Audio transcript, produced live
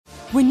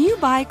When you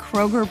buy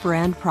Kroger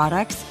brand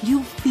products,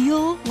 you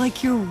feel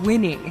like you're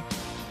winning.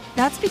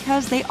 That's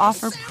because they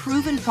offer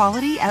proven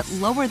quality at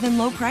lower than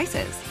low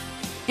prices.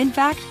 In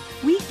fact,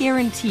 we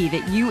guarantee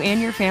that you and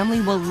your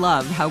family will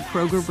love how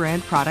Kroger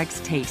brand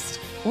products taste,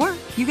 or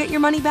you get your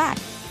money back.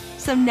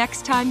 So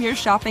next time you're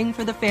shopping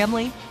for the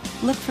family,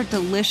 look for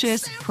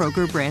delicious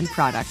Kroger brand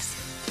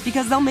products,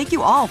 because they'll make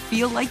you all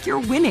feel like you're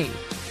winning.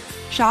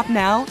 Shop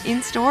now,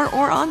 in-store,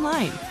 or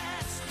online.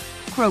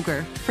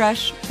 Kroger,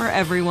 fresh for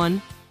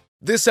everyone.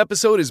 This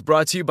episode is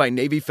brought to you by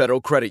Navy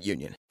Federal Credit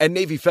Union. At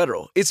Navy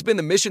Federal, it's been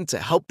the mission to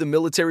help the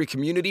military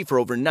community for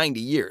over 90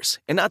 years.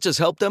 And not just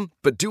help them,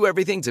 but do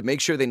everything to make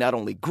sure they not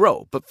only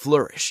grow, but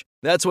flourish.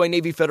 That's why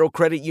Navy Federal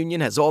Credit Union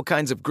has all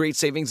kinds of great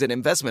savings and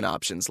investment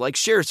options like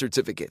share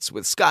certificates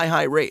with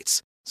sky-high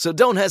rates. So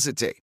don't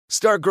hesitate.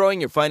 Start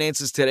growing your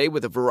finances today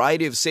with a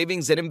variety of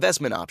savings and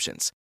investment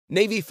options.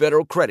 Navy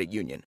Federal Credit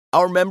Union.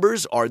 Our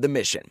members are the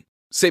mission.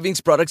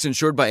 Savings products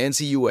insured by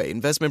NCUA.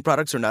 Investment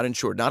products are not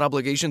insured, not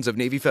obligations of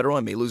Navy Federal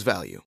and may lose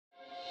value.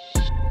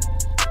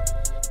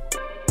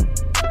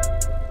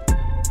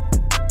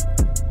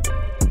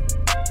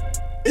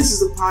 This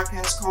is a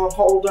podcast called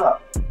Hold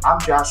Up.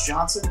 I'm Josh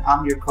Johnson.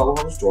 I'm your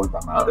co-host, joined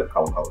by my other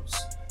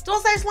co-host.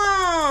 Dulce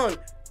Sloan.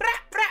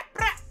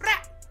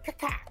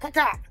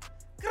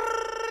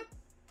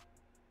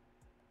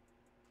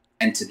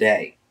 And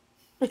today...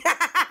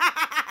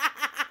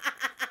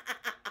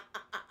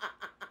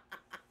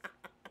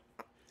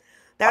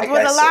 That's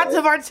like with lots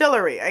of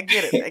artillery. I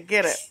get it.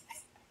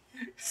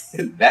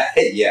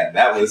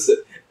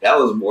 that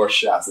was more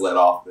shots let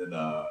off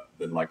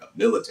than like a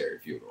military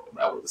funeral.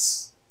 That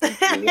was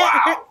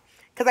wow.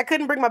 Because I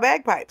couldn't bring my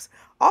bagpipes.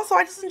 Also,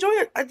 I just enjoy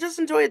it. I just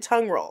enjoy a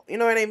tongue roll. You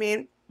know what I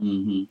mean?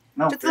 Mm-hmm.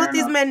 No, just to let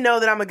these men know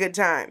that I'm a good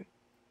time.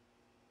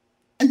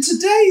 And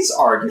today's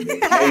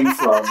argument came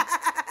from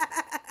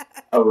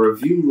a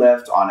review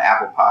left on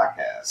Apple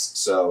Podcasts.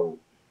 So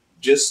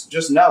just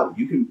know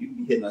you can be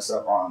hitting us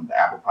up on the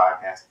Apple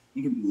Podcast.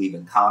 You can be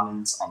leaving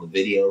comments on the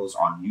videos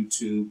on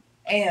YouTube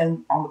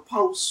and on the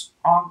posts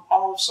on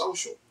all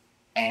social.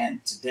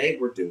 And today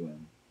we're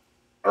doing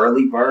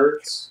early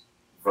birds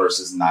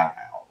versus night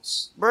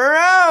owls.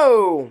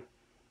 Bro!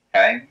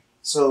 Okay?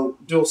 So,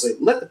 Dulce,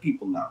 let the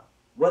people know.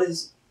 What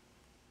is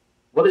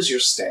your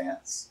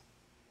stance?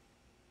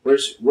 Where are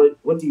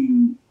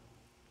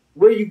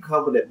you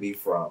coming at me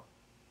from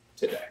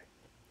today?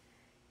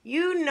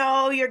 You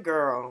know your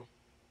girl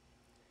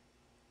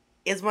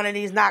is one of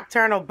these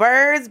nocturnal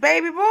birds,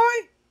 baby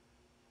boy.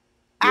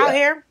 Out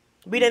here,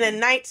 being a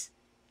night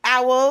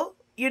owl,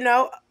 you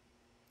know,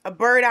 a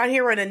bird out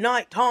here in the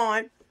night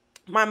time.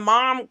 My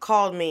mom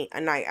called me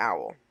a night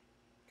owl.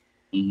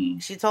 Mm-hmm.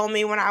 She told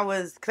me when I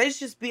was, because I used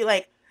to just be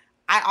like,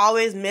 I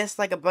always missed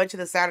like a bunch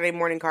of the Saturday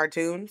morning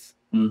cartoons.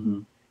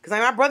 Mm-hmm. Because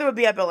like, my brother would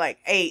be up at like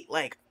 8,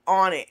 like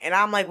on it. And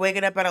I'm like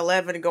waking up at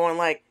 11 and going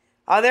like,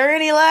 are there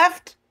any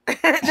left? Did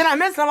I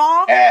miss them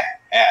all?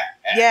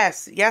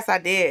 Yes, I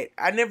did.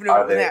 I never knew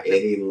what was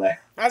happening.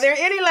 Are there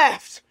any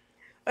left?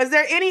 Is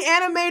there any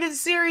animated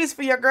series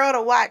for your girl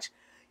to watch?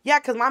 Yeah,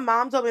 because my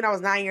mom told me when I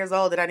was 9 years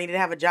old that I needed to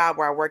have a job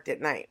where I worked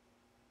at night.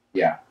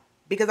 Yeah.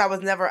 Because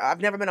I've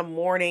never been a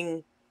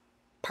morning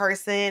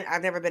person.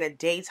 I've never been a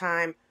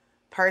daytime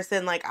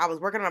person. Like, I was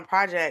working on a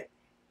project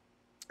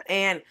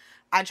and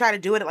I tried to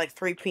do it at like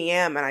 3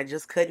 p.m. and I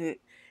just couldn't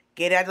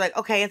get it. I was like,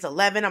 okay, it's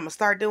 11. I'm going to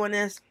start doing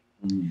this.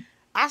 Mm-hmm.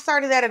 I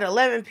started that at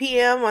 11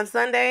 p.m. on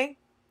Sunday.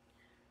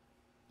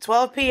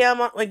 12 p.m.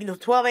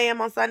 12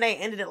 a.m. on Sunday,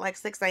 ended at like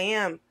 6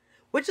 a.m.,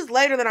 which is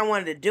later than I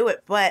wanted to do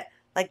it. But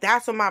like,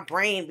 that's when my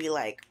brain be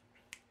like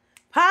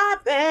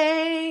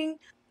popping.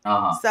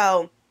 Uh-huh.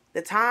 So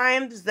the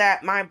times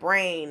that my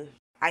brain,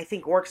 I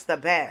think, works the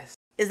best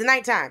is the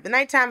nighttime. The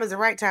nighttime is the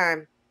right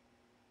time.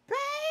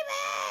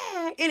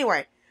 Baby.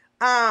 Anyway,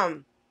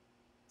 so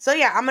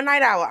yeah, I'm a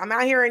night owl. I'm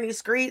out here in these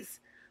streets.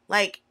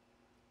 Like,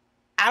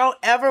 I don't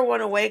ever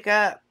want to wake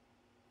up.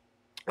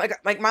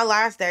 Like my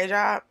last day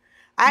job,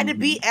 I had to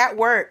be at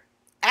work,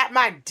 at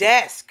my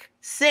desk,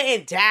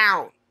 sitting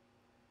down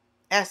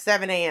at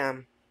 7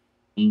 a.m.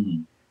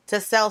 To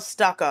sell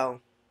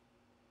stucco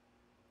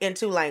in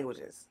 2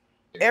 languages.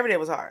 Yeah. Every day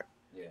was hard.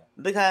 Yeah.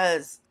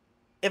 Because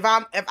if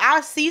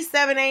I see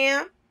 7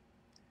 a.m.,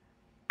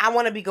 I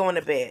want to be going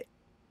to bed.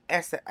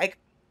 Like,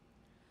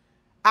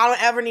 I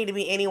don't ever need to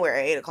be anywhere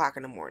at 8 o'clock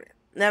in the morning.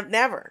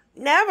 Never.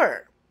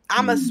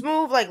 I'm a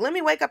smooth, like, let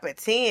me wake up at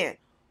 10.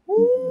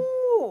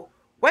 Ooh.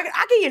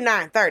 I'll give you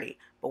 9:30.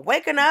 But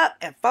waking up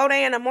at 4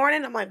 a.m. in the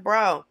morning, I'm like,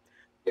 bro.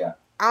 Yeah.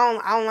 I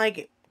don't like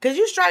it. Because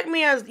you strike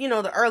me as, you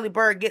know, the early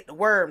bird get the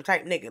worm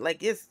type nigga.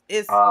 Like, it's...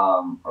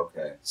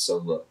 Okay. So,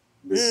 look.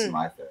 This is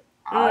my thing.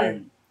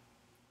 I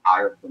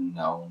have been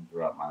known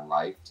throughout my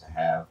life to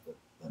have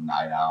the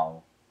night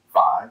owl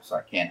vibe. So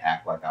I can't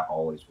act like I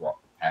always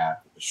walk the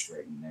path with the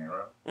straight and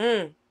narrow.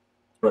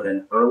 But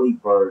an early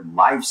bird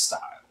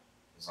lifestyle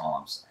is all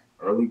I'm saying.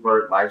 Early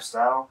bird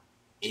lifestyle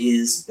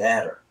is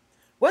better.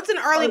 What's an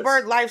early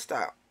bird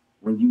lifestyle?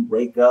 When you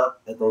wake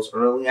up at those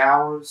early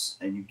hours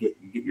and you get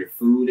your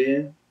food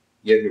in,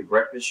 you have your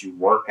breakfast, you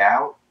work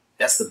out,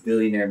 that's the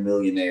billionaire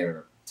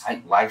millionaire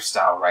type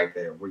lifestyle right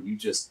there, where you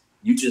just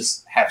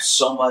have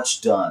so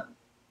much done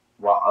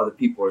while other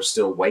people are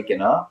still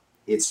waking up.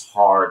 It's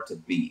hard to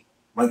beat.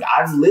 Like,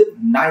 I've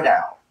lived night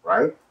out,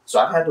 right? So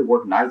I've had to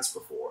work nights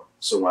before.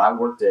 So when I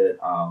worked at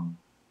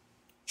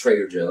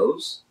Trader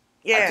Joe's,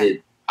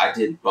 I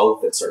did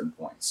both at certain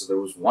points. So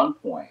there was one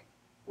point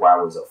where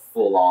I was a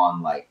full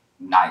on like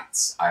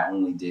nights. I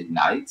only did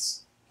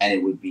nights, and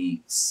it would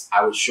be,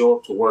 I would show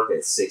up to work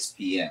at 6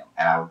 p.m.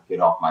 and I would get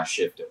off my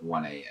shift at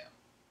 1 a.m.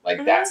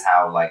 Like, that's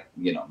how, like,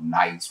 you know,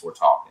 nights we're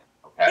talking.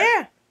 Okay.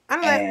 Yeah. I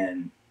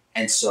know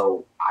and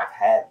so I've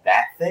had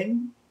that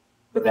thing,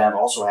 but then I've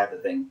also had the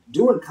thing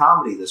doing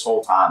comedy this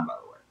whole time, by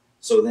the way.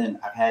 So then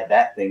I've had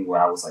that thing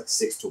where I was like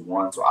 6 to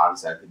 1. So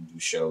obviously I couldn't do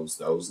shows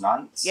those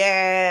nights.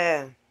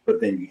 Yeah. But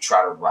then you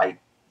try to write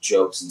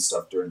jokes and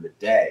stuff during the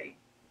day.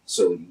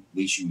 So at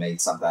least you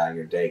made something out of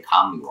your day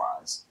comedy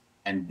wise.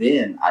 And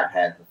then I've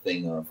had the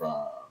thing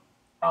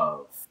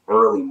of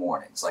early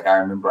mornings. Like, I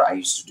remember I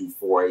used to do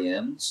 4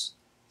 a.m.s.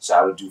 So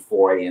I would do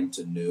 4 a.m.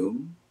 to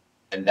noon.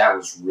 And that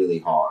was really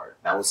hard.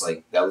 That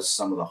was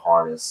some of the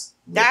hardest.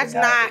 That's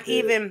not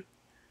even,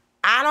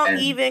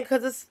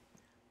 because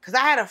I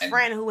had a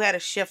friend who had a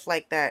shift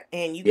like that,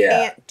 and you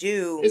can't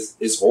do.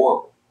 It's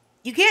horrible.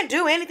 You can't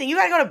do anything. You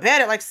got to go to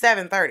bed at like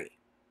 7:30.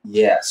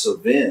 Yeah. So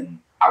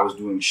then I was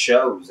doing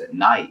shows at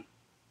night,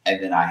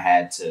 and then I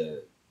had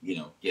to, you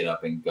know, get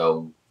up and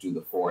go do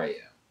the 4 a.m.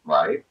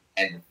 Right.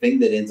 And the thing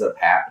that ends up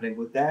happening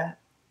with that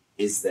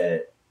is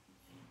that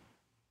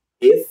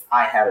if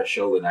I had a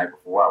show the night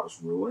before, I was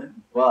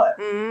ruined. But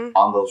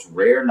on those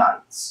rare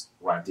nights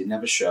where I didn't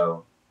have a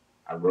show,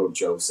 I wrote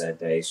jokes that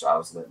day, so I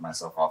was letting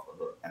myself off the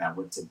hook. And I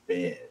went to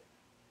bed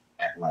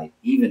at like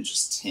even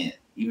just 10.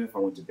 Even if I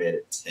went to bed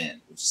at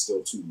 10, which is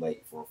still too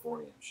late for a 4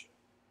 a.m. show.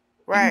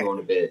 Right. Even going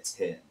to bed at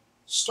 10,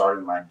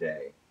 starting my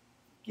day,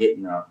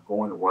 getting up,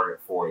 going to work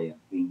at 4 a.m.,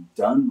 being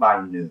done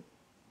by noon.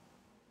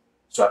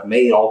 So I've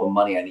made all the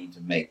money I need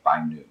to make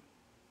by noon.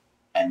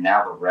 And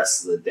now the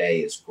rest of the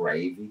day is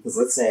gravy. Because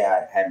let's say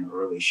I had an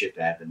early shift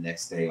and I had the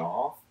next day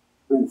off.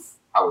 Oof,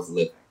 I was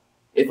living.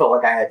 It felt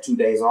like I had 2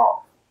 days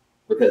off.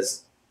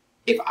 Because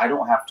if I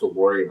don't have to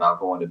worry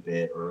about going to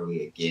bed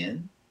early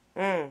again,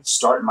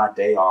 starting my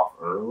day off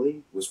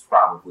early was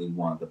probably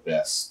one of the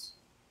best.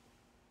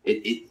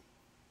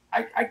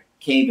 I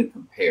can't even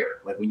compare.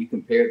 Like, when you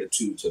compare the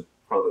two to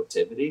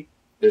productivity,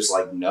 there's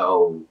like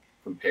no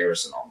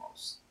comparison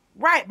almost.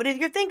 Right, but if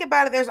you think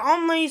about it, there's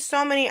only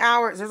so many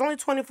hours. There's only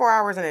 24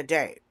 hours in a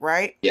day,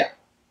 right? Yeah.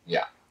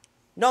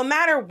 No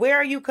matter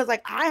where because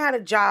like I had a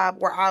job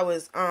where I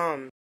was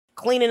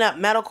cleaning up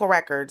medical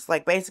records,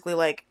 like basically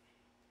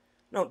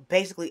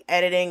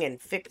editing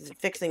and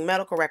fixing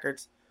medical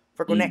records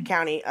for Gwinnett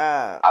County.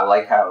 I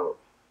like how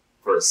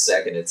for a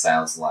second it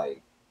sounds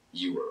like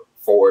you were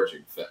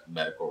forging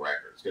medical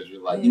records, because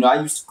you're like, you know,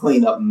 I used to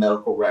clean up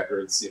medical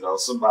records. You know,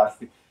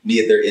 somebody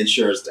needed their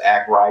insurance to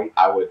act right,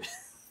 I would.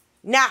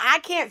 Now, I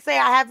can't say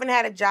I haven't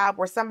had a job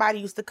where somebody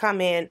used to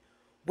come in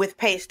with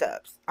pay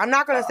stubs. I'm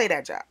not going to say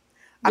that job.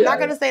 I'm not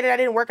going to say that I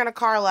didn't work in a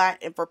car lot.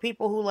 And for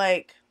people who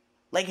like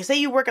you say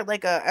you work at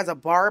as a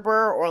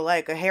barber or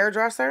like a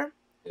hairdresser,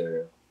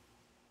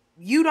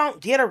 you don't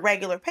get a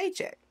regular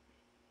paycheck.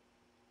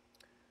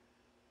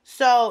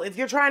 So if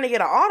you're trying to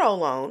get an auto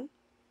loan,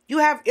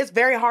 it's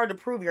very hard to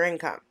prove your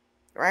income,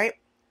 right?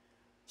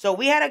 So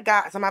we had a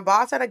guy, so my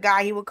boss had a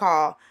guy he would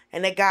call,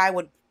 and that guy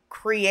would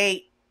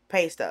create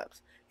pay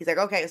stubs. He's like,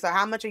 okay, so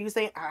how much are you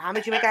saying? How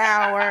much you make an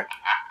hour?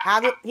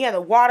 He had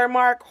the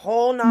watermark,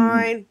 whole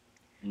nine.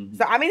 Mm-hmm.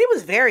 So, I mean, he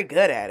was very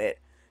good at it.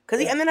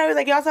 And then I was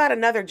like, he also had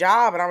another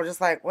job, and I was just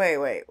like,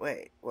 wait.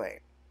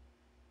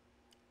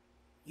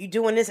 You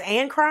doing this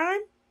and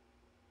crime?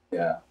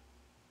 Yeah.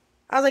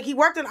 I was like, he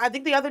worked I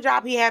think the other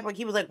job he had, like,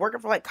 he was like working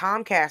for like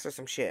Comcast or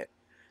some shit.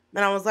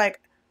 And I was like,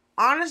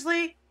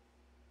 honestly,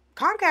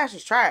 Comcast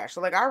is trash.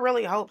 So like, I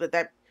really hope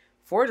that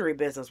forgery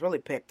business really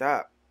picked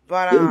up.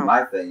 But this is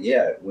my thing,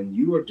 when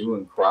you are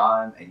doing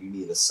crime and you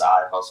need a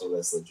side hustle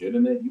that's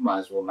legitimate, you might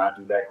as well not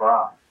do that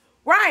crime.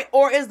 Right.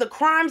 Or is the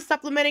crime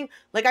supplementing?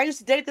 Like, I used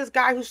to date this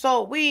guy who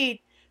sold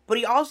weed, but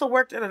he also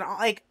worked at an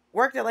eyeglass.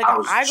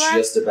 I was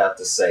just about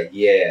to say,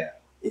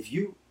 if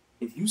you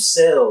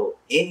sell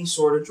any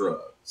sort of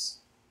drugs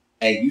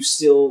and you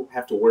still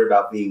have to worry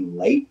about being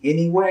late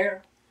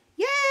anywhere,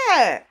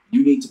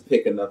 you need to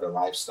pick another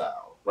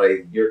lifestyle.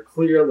 Like, you're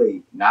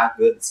clearly not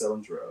good at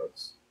selling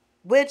drugs.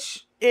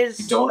 Which is...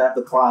 You don't have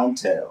the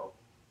clientele.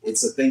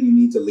 It's a thing you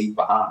need to leave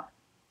behind.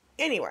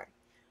 Anyway, what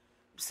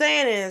I'm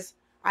saying is,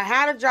 I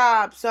had a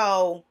job,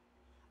 so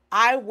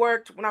when I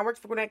worked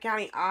for Gwinnett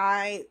County,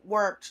 I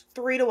worked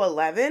 3 to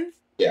 11.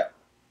 Yeah.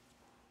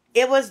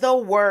 It was the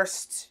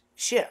worst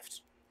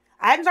shift.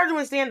 I hadn't started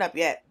doing stand-up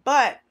yet,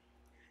 but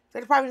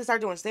I probably didn't start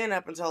doing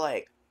stand-up until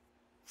like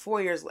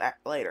 4 years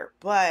later.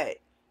 But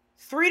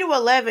 3 to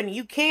 11,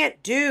 you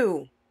can't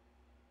do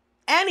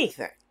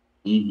anything.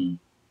 Mm-hmm.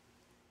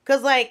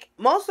 Because, like,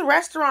 most of the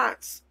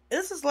restaurants,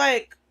 this is,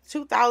 like,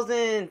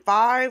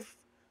 2005,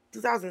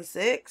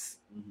 2006.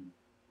 Mm-hmm.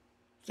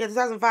 Yeah,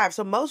 2005.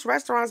 So most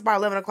restaurants by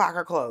 11 o'clock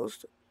are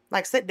closed.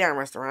 Like sit-down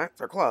restaurants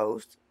are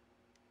closed.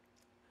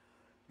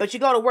 But you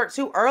go to work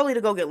too early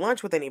to go get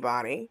lunch with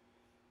anybody.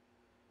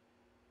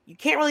 You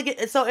can't really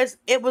get... So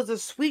it was a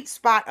sweet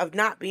spot of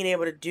not being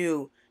able to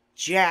do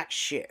jack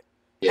shit.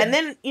 Yeah. And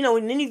then, you know,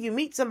 and then if you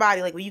meet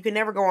somebody, like, well, you can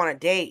never go on a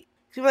date.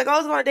 People are like, oh,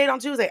 let's go on a date on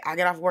Tuesday. I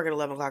get off work at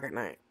 11 o'clock at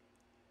night.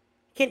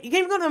 You can't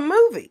even go to the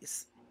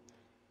movies.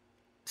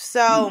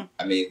 So...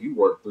 I mean, if you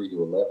work 3 to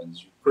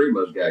 11s, you pretty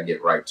much got to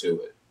get right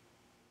to it.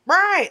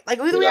 Right. Like,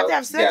 either we have to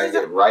have sex... You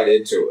got to get right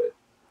into it.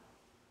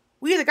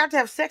 We either got to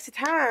have sexy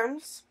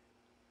times...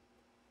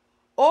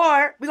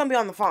 Or we're going to be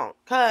on the phone.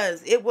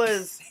 Because it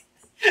was...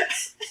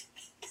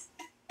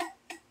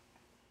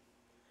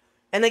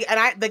 and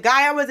the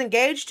guy I was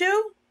engaged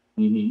to,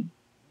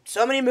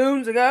 so many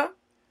moons ago,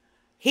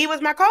 he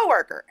was my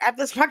coworker at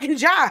this fucking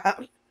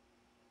job.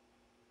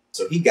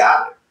 So he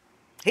got it.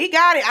 He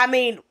got it. I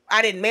mean,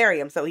 I didn't marry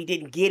him, so he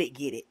didn't get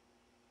it.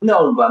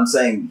 No, but I'm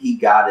saying he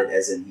got it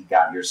as in he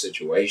got your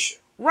situation.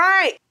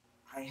 Right.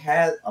 I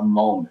had a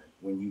moment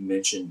when you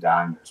mentioned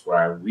diners where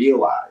I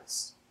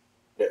realized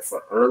that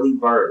for early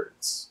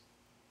birds,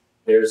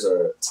 there's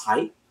a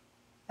type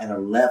and a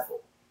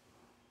level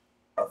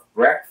of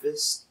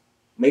breakfast,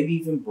 maybe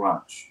even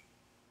brunch,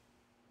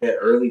 that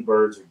early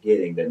birds are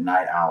getting that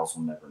night owls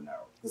will never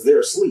know. Because they're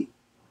asleep.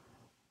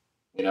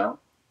 You know?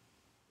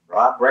 A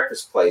lot of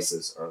breakfast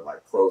places are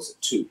like closed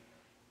at 2.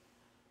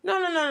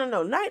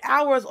 No. Night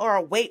owls are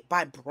awake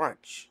by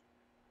brunch.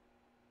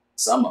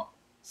 Some of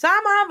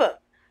them.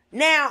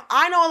 Now,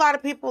 I know a lot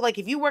of people, like,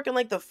 if you work in,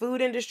 like, the food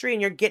industry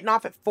and you're getting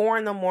off at 4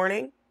 in the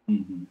morning,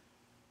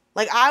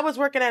 like, I was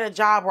working at a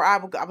job where I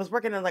was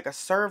working as, like, a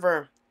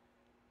server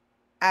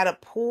at a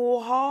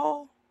pool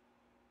hall.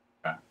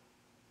 Okay.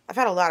 I've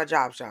had a lot of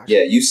jobs, Josh.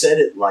 Yeah, you said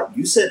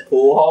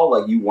pool hall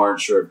like you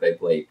weren't sure if they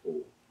played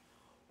pool.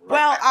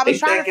 Well, I was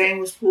trying to... that game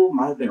was pool.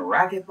 Might have been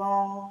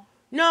racquetball.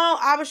 No,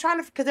 I was trying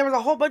to... Because there was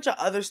a whole bunch of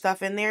other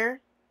stuff in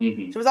there. So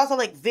it was also,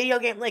 like, video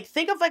game... Like,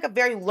 think of, like, a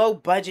very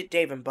low-budget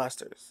Dave &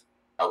 Buster's.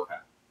 Okay.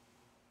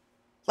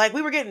 Like,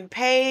 we were getting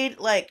paid,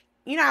 like,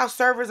 you know how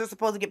servers are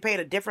supposed to get paid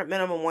a different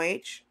minimum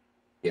wage?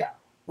 Yeah.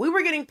 We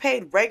were getting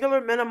paid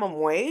regular minimum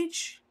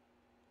wage.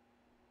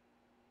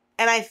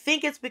 And I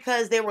think it's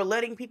because they were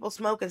letting people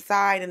smoke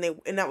inside and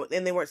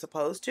they weren't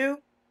supposed to.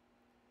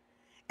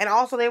 And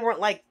also they weren't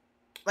like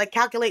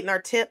calculating our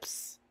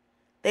tips.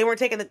 They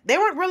weren't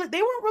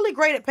really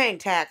great at paying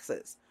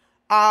taxes.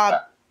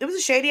 It was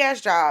a shady ass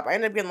job. I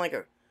ended up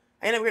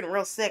getting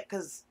real sick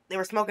because they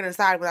were smoking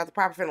inside without the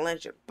proper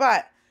ventilation.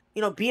 But,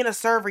 you know, being a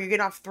server, you're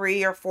getting off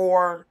 3 or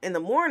 4 in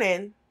the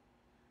morning.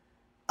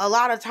 A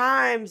lot of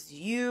times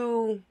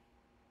you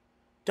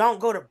don't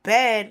go to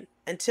bed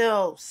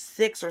until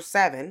 6 or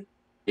 7.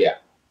 Yeah.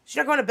 So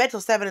you're not going to bed till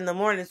 7 in the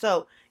morning.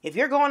 So if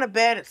you're going to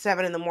bed at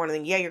 7 in the morning,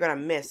 then yeah, you're going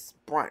to miss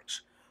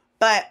brunch.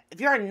 But if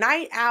you're a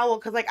night owl,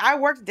 because, like, I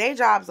worked day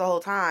jobs the whole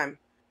time,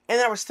 and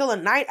then I was still a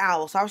night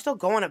owl, so I was still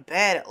going to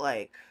bed at,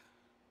 like,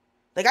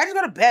 I just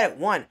go to bed at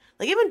 1.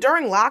 Like, even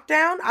during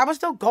lockdown, I was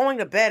still going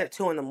to bed at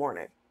 2 in the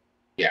morning.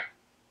 Yeah.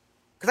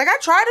 Because, like, I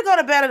tried to go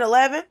to bed at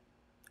 11.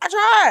 I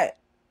tried.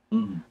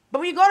 But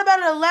when you go to bed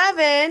at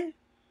 11,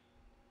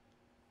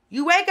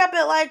 you wake up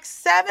at, like,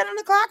 7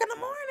 o'clock in the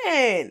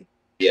morning.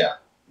 Yeah.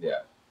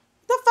 What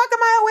the fuck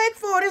am I awake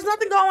for? There's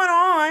nothing going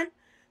on.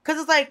 Because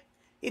it's like,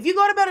 if you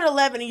go to bed at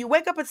 11 and you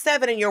wake up at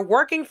 7 and you're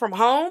working from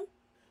home,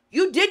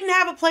 you didn't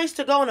have a place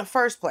to go in the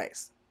first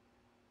place.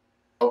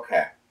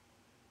 Okay.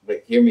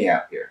 But hear me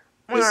out here.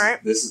 All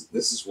right. This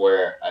is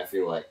where I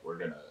feel like we're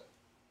gonna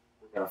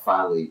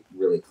finally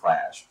really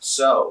clash.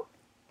 So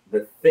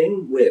the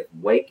thing with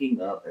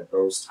waking up at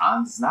those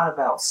times is not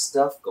about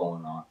stuff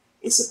going on.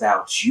 It's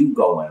about you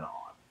going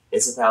on.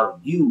 It's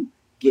about you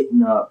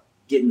getting up,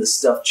 getting the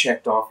stuff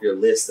checked off your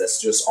list that's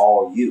just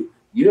all you.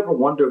 You ever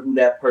wonder who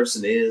that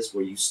person is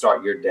where you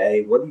start your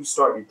day? Whether you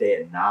start your day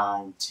at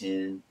 9,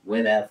 10,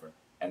 whenever,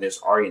 and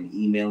there's already an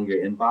email in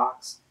your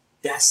inbox,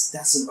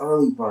 that's an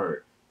early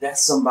bird.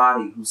 That's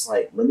somebody who's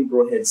like, let me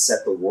go ahead and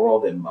set the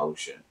world in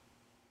motion.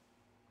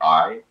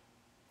 All right?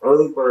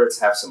 Early birds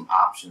have some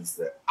options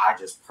that I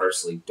just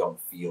personally don't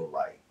feel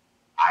like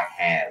I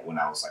had when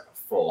I was like a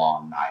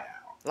full-on night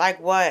owl. Like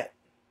what?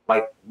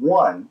 Like,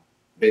 one,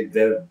 they've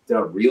done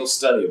a real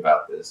study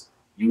about this.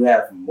 You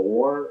have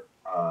more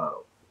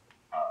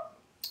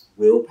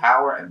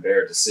willpower and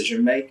better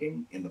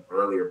decision-making in the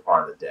earlier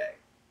part of the day.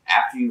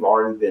 After you've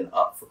already been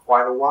up for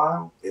quite a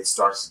while, it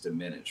starts to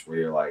diminish where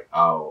you're like,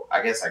 oh,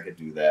 I guess I could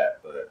do that,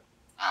 but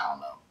I don't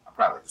know. I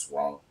probably just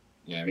won't.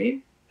 You know what I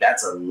mean?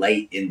 That's a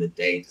late in the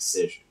day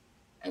decision.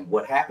 And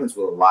what happens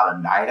with a lot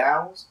of night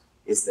owls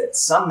is that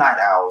some night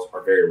owls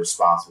are very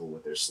responsible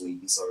with their sleep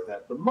and stuff like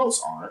that, but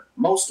most aren't.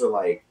 Most are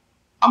like,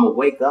 I'm going to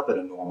wake up at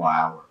a normal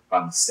hour, but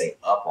I'm going to stay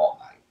up all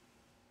night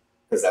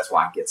because that's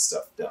why I get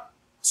stuff done.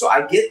 So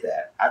I get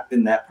that. I've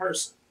been that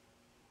person.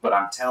 But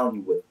I'm telling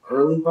you, with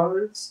early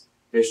birds,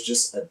 there's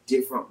just a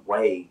different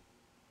way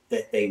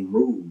that they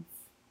move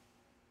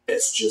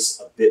that's just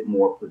a bit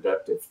more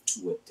productive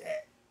to a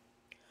day.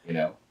 You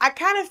know? I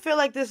kind of feel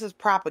like this is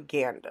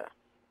propaganda.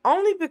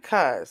 Only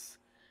because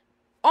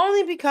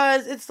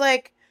it's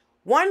like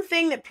one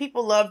thing that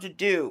people love to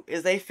do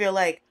is they feel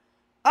like,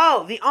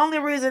 oh, the only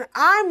reason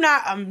I'm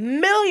not a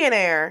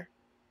millionaire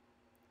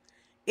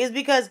is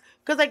because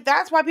like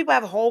that's why people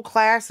have whole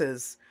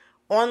classes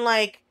on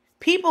like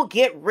people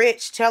get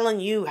rich telling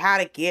you how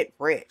to get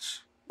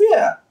rich.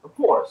 Yeah, of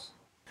course.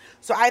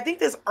 So I think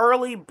this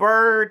early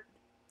bird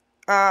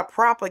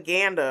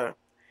propaganda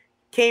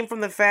came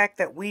from the fact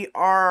that we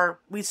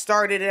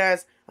started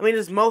as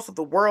most of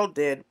the world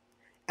did,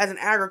 as an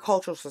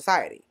agricultural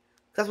society.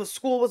 That's what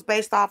school was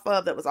based off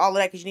of. That was all of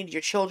that because you needed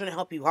your children to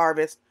help you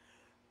harvest.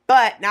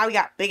 But now we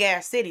got big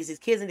ass cities. These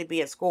kids need to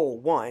be at school.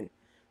 1,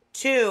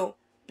 2,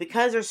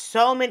 because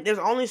there's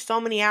only so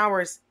many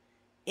hours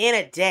in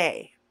a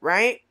day,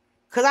 right?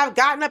 Because I've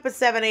gotten up at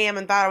 7 a.m.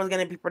 and thought I was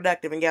going to be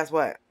productive, and guess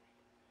what?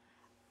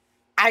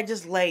 I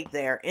just laid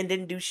there and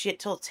didn't do shit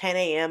till 10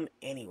 a.m.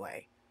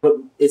 anyway. But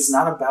it's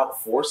not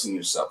about forcing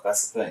yourself.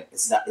 That's the thing.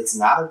 It's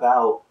not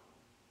about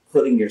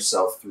putting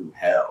yourself through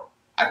hell.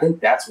 I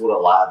think that's what a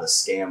lot of the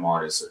scam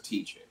artists are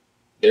teaching.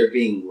 They're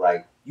being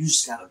like, you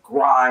just gotta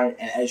grind,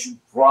 and as you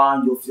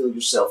grind, you'll feel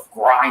yourself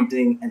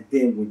grinding, and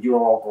then when you're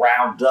all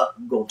ground up,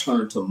 you're gonna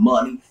turn to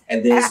money,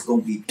 and there's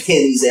gonna be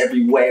pennies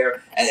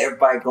everywhere, and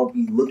everybody gonna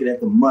be looking at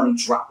the money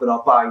dropping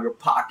up out of your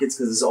pockets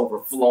because it's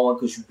overflowing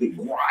because you've been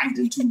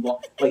grinding too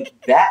long. Like,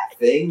 that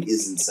thing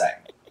is insane.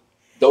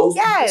 Those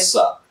people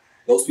suck.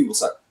 Those people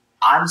suck.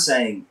 I'm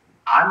saying,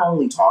 I'm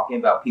only talking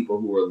about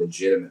people who are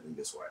legitimately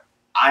this way.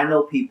 I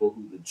know people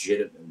who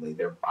legitimately,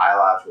 their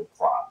biological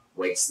clock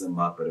wakes them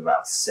up at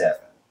about 7.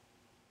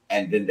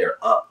 And then they're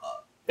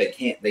up. They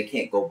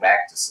can't go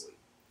back to sleep.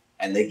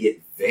 And they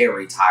get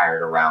very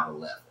tired around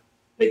 11.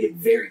 They get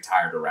very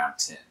tired around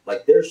 10.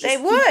 Like, there's just they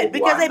would,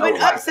 because they've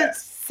been up since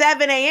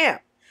 7 a.m.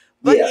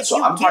 But yeah,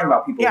 so I'm talking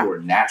about people who are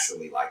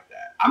naturally like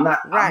that. I'm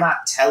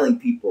not telling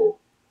people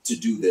to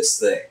do this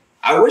thing.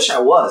 I wish I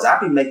was. I'd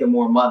be making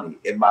more money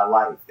in my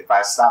life if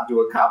I stopped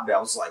doing comedy. I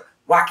was like,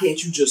 why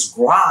can't you just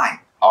grind?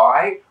 All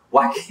right?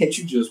 Why can't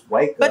you just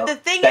wake up? The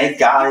thing thank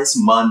God it's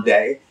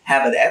Monday.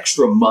 Have an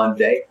extra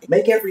Monday.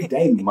 Make every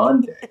day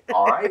Monday.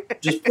 All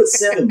right? Just put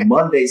 7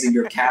 Mondays in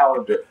your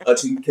calendar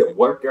until you can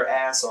work your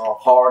ass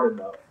off hard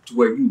enough to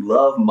where you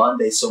love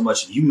Monday so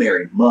much you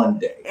marry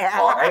Monday.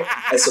 All right?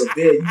 And so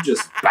then you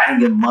just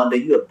banging Monday.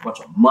 You have a bunch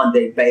of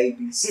Monday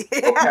babies.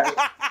 Okay?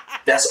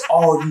 That's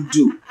all you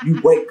do. You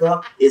wake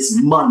up, it's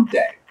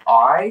Monday.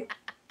 All right?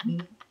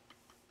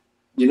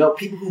 You know,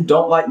 people who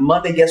don't like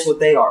Monday, guess what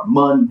they are?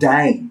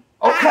 Mundane.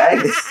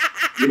 Okay?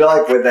 You know,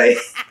 like when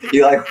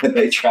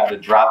they try to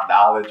drop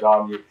knowledge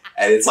on you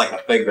and it's like a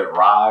thing that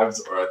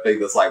rhymes or a thing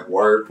that's like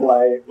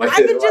wordplay. Like,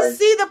 I can just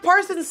see the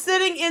person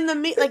sitting in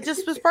the like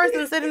just this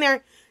person sitting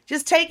there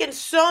just taking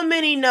so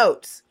many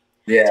notes.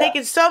 Yeah.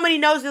 Taking so many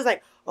notes. It's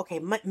like, okay,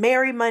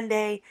 Mary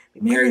Monday.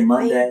 Mary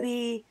Monday.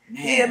 Baby.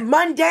 Yeah,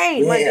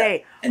 Monday.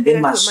 Monday. And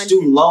then my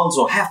student loans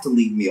will have to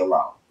leave me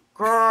alone.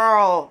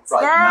 Girl.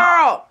 Like,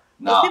 girl.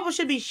 No. Those people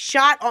should be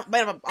shot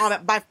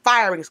by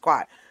firing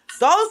squad.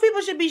 Those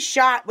people should be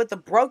shot with the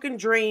broken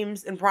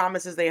dreams and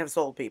promises they have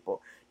sold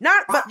people.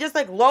 But just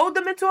like load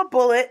them into a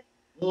bullet.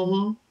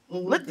 Mm-hmm.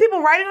 Mm-hmm. Let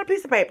people write it on a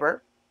piece of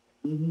paper.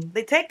 Mm-hmm.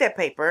 They take that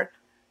paper,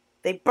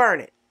 they burn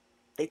it.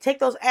 They take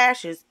those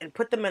ashes and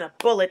put them in a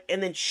bullet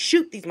and then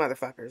shoot these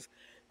motherfuckers.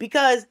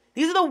 Because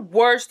these are the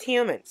worst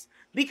humans.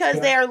 Because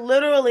they are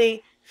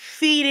literally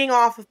feeding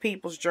off of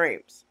people's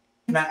dreams.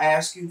 Can I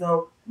ask you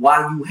though,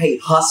 why you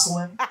hate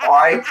hustling? All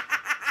right?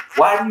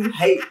 Why do you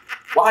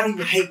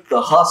hate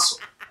the hustle?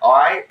 All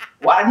right?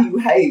 Why do you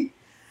hate?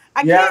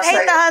 I can't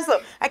hate the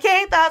hustle. I can't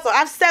hate the hustle. I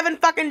have 7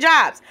 fucking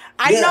jobs.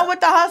 I know what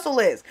the hustle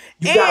is.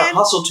 You gotta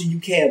hustle till you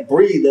can't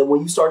breathe. And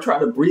when you start trying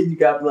to breathe, you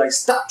gotta be like,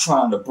 stop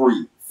trying to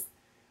breathe.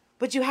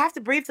 But you have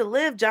to breathe to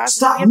live, Josh.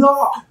 Stop.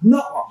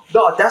 No.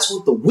 That's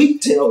what the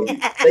weak tell you.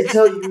 They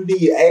tell you you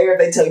need air.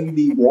 They tell you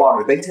need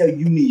water. They tell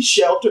you need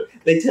shelter.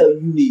 They tell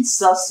you need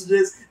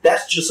sustenance.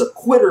 That's just a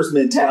quitter's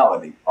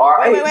mentality. All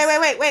right?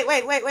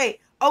 Wait.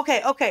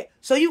 Okay.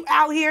 So you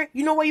out here,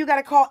 you know what you got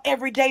to call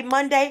every day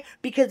Monday?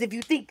 Because if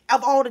you think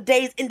of all the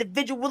days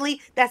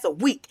individually, that's a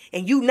week.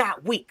 And you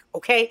not weak,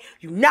 okay?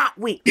 You not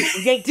weak.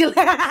 You ain't dealing...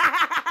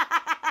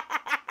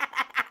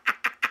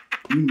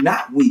 You're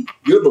not weak.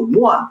 You're the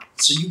one.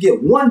 So you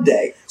get one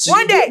day. So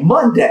you get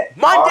Monday.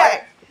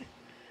 Right?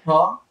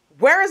 Huh?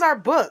 Where is our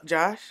book,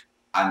 Josh?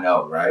 I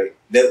know, right?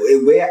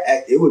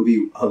 It would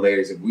be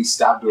hilarious if we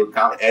stopped doing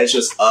comedy. And it's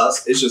just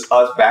us. It's just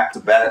us back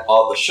to back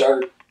on the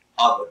shirt.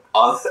 On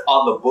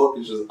the book,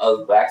 it's just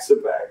us back to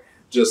back.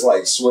 Just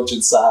like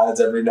switching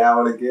sides every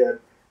now and again.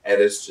 And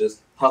it's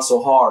just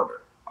hustle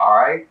harder. All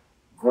right?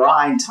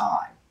 Grind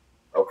time.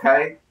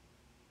 Okay?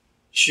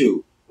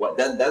 Shoot.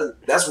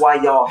 That's why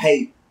y'all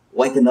hate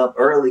waking up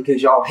early,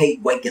 because y'all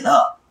hate waking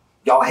up.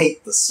 Y'all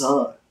hate the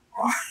sun.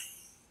 Right?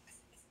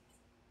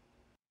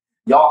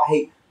 Y'all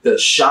hate the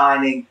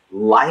shining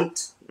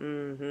light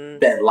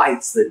that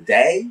lights the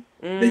day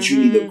that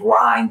you need to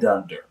grind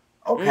under.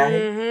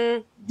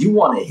 Okay? You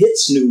want to hit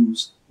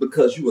snooze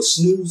because you a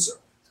snoozer,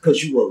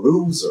 because you a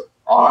loser.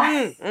 All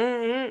right.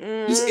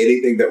 Just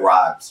anything that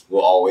rhymes will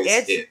always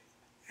hit.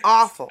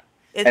 Awful.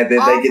 It's and then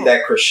awful. They get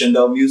that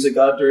crescendo music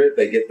under it.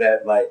 They get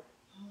that like.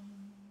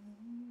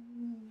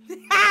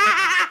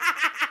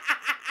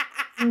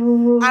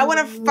 I want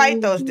to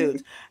fight those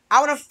dudes. I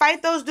want to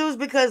fight those dudes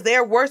because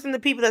they're worse than the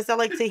people that sell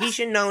like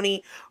Tahitian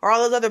noni or all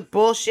those other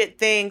bullshit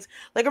things.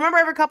 Like, remember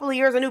every couple of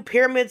years a new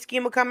pyramid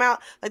scheme would come out?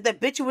 Like that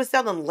bitch who was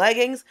selling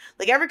leggings.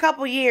 Like every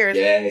couple of years,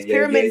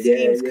 pyramid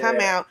schemes come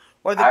out.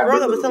 Or the girl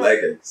that was selling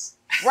leggings.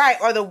 Right,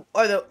 or the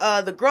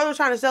girl that was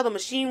trying to sell the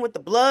machine with the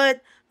blood,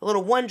 the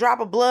little one drop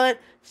of blood.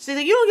 She's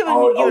like, you don't give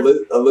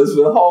a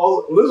Elizabeth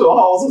Halls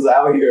was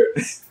out here.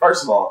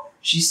 First of all,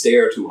 she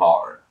stared too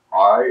hard.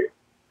 All right,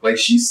 like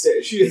she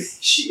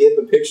in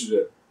the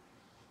picture.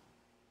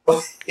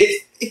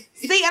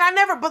 See, and I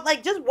never, but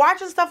like just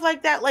watching stuff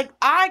like that, like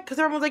because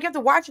everyone's like, you have to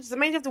watch it. It's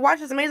amazing. You have to watch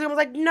it. It's amazing. I was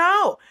like,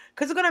 no,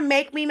 because it's gonna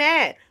make me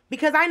mad.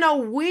 Because I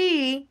know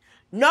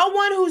no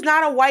one who's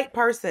not a white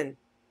person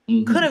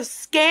could have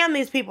scammed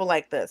these people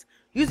like this.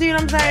 You see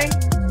what I'm saying?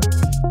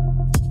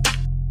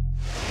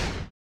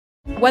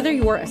 Whether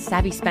you're a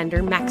savvy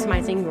spender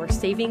maximizing your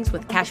savings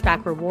with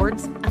cashback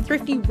rewards, a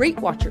thrifty rate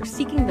watcher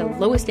seeking the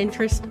lowest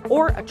interest,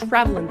 or a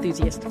travel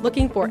enthusiast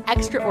looking for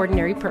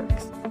extraordinary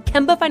perks,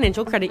 Kemba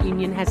Financial Credit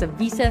Union has a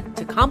visa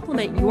to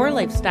complement your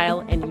lifestyle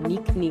and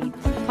unique needs.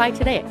 Apply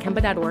today at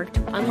Kemba.org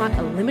to unlock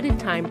a limited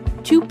time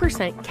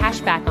 2%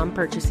 cash back on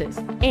purchases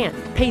and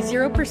pay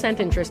 0%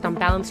 interest on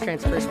balance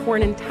transfers for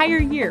an entire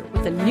year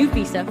with a new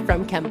visa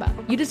from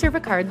Kemba. You deserve a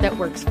card that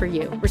works for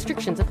you.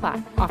 Restrictions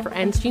apply. Offer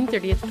ends June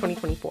 30th,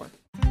 2024.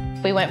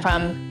 We went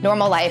from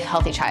normal life,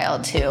 healthy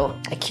child to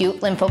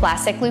acute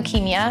lymphoblastic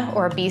leukemia,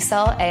 or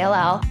B-cell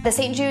ALL. The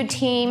St. Jude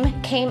team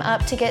came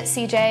up to get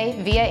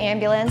CJ via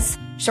ambulance.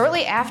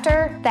 Shortly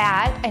after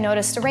that, I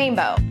noticed a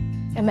rainbow.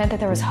 It meant that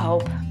there was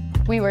hope.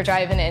 We were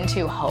driving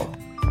into hope.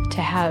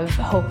 To have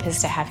hope is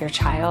to have your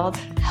child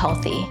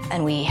healthy,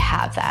 and we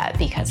have that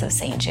because of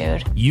St.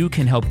 Jude. You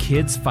can help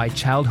kids fight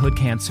childhood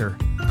cancer.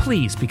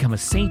 Please become a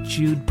St.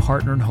 Jude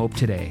Partner in Hope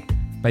today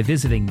by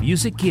visiting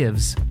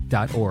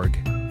musicgives.org.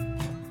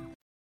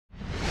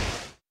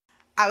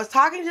 I was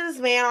talking to this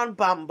man on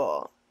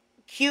Bumble.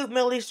 Cute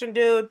Middle Eastern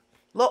dude,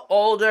 a little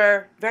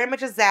older, very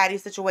much a zaddy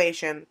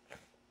situation.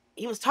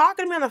 He was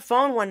talking to me on the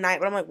phone one night,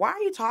 but I'm like, why are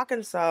you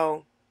talking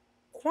so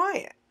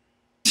quiet?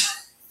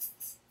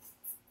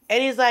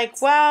 And he's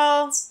like,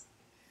 well,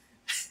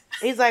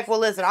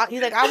 listen,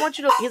 I want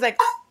you to, he's like,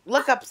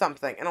 look up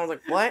something. And I was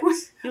like, what?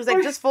 He was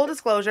like, just full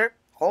disclosure.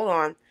 Hold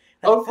on.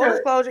 Like, okay. Full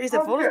disclosure. He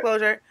said, full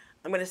disclosure.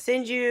 I'm going to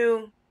send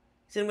you,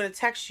 he said, I'm going to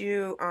text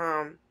you,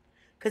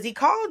 because he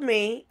called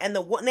me, and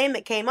the name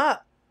that came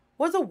up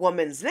was a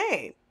woman's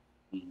name.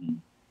 Mm-hmm.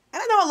 And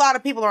I know a lot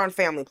of people are on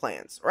family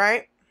plans,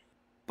 right?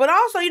 But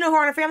also, you know who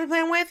are on a family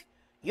plan with?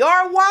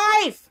 Your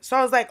wife! So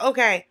I was like,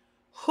 okay,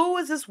 who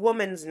is this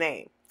woman's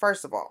name,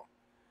 first of all?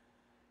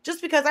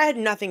 Just because I had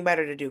nothing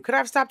better to do. Could I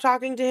have stopped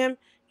talking to him?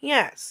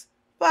 Yes.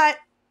 But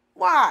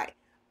why?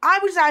 I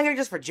was out here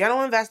just for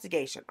general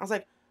investigation. I was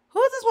like, who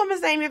is this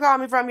woman's name you're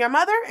calling me from? Your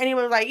mother? And he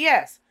was like,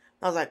 yes.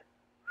 I was like,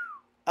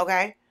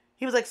 okay.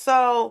 He was like,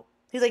 so...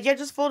 He's like, yeah,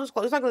 just full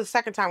disclosure. It's not the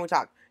second time we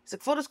talked. He's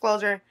like, full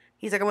disclosure.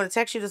 He's like, I'm going to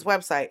text you this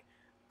website.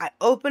 I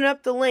open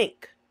up the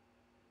link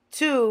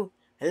to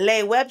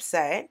Le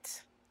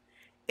website,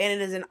 and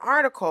it is an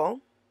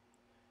article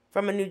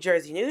from a New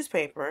Jersey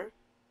newspaper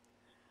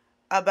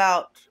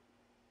about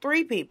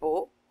 3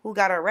 people who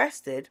got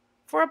arrested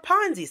for a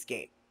Ponzi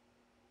scheme.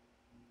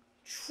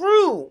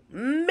 True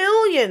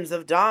millions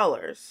of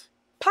dollars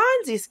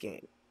Ponzi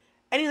scheme.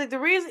 And he's like, the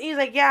reason, he's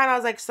like, yeah. And I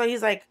was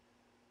like,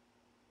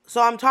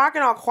 so I'm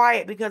talking all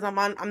quiet because I'm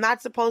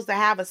not supposed to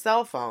have a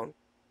cell phone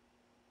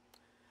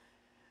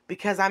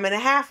because I'm in a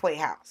halfway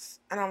house.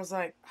 And I was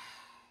like,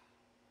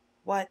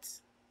 what?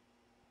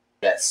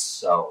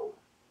 This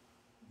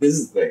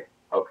is the thing.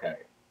 Okay.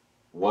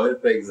 One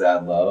of the things I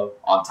love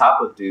on top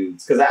of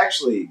dudes, because I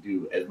actually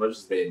do, as much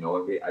as they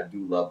annoy me, I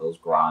do love those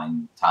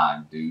grind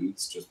time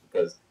dudes just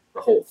because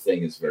the whole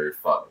thing is very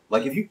funny.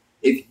 Like if you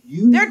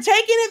they're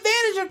taking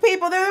advantage of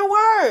people. They're the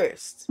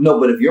worst.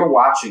 No, but if you're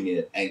watching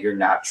it and you're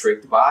not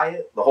tricked by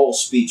it, the whole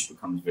speech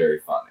becomes very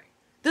funny.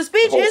 The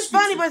speech is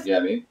funny, but you know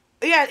what I mean?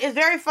 Yeah, it's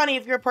very funny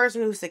if you're a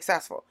person who's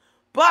successful.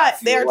 But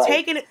they're like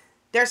taking it.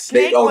 They're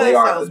snake oil they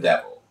are salesmen. the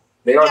devil.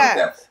 They are the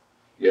devil.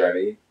 You know what I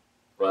mean?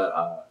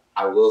 But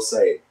I will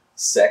say,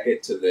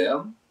 second to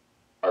them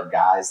are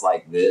guys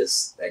like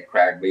this that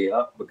crack me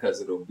up because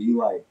it'll be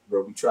like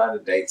they'll be trying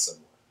to date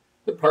someone.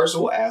 The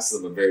person will ask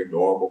them a very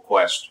normal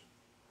question.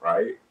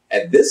 Right?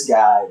 And this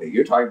guy that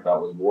you're talking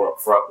about was more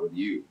upfront with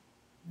you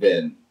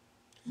than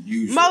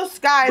usual.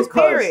 Most guys,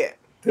 period.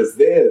 Because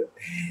then,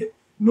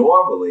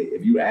 normally,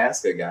 if you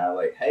ask a guy,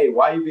 like, hey,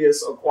 why you being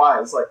so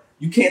quiet? It's like,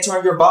 you can't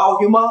turn your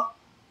volume up?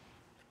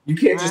 You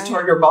can't just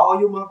turn your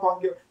volume up on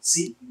your...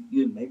 See,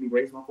 you made me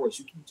raise my voice.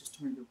 You can't just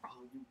turn your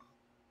volume up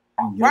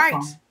on your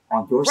phone,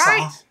 on your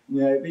side.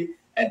 You know what I mean?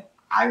 And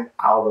I don't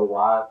know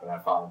why, but I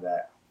found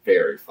that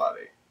very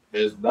funny.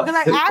 There's nothing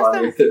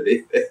funnier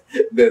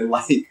than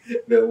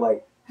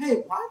like, hey,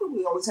 why do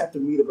we always have to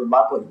meet up in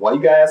my place? Why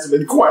you gotta ask so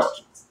many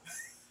questions?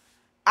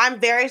 I'm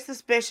very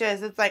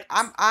suspicious. It's like,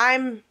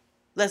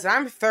 listen,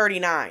 I'm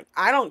 39.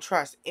 I don't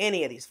trust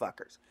any of these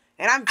fuckers.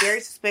 And I'm very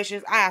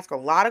suspicious. I ask a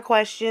lot of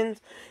questions.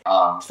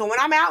 So when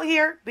I'm out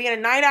here being a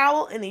night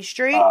owl in these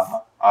streets,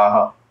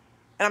 and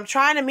I'm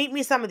trying to meet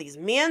me some of these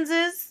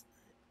menses,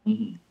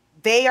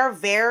 they are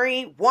they're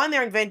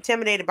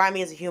intimidated by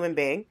me as a human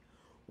being,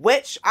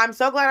 which I'm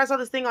so glad I saw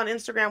this thing on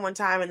Instagram one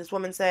time, and this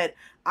woman said,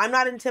 I'm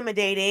not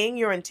intimidating,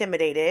 you're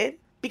intimidated.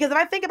 Because if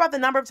I think about the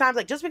number of times,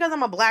 like, just because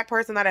I'm a black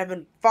person that I've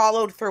been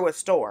followed through a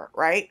store,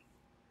 right?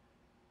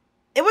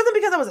 It wasn't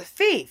because I was a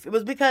thief. It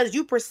was because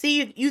you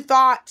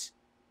thought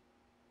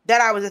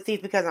that I was a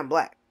thief because I'm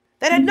black.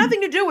 That had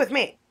nothing to do with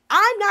me.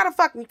 I'm not a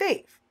fucking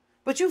thief.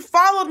 But you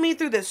followed me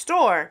through this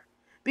store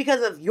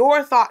because of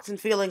your thoughts and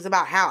feelings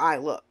about how I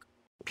look.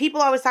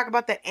 People always talk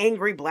about the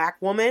angry black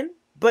woman,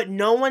 but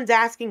no one's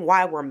asking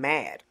why we're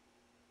mad.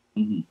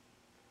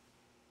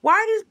 Why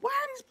are these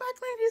black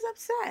ladies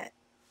upset?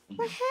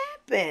 What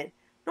happened?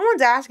 No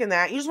one's asking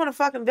that. You just want to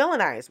fucking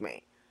villainize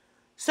me.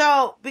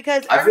 So,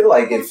 because I feel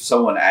like if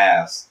someone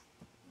asked,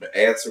 the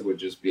answer would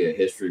just be a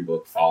history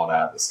book falling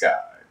out of the sky.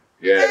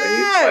 Yeah,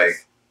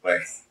 yes.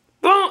 like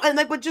boom, and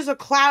like with just a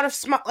cloud of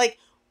smoke, like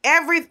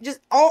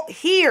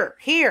here.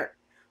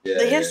 Yeah,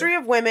 the history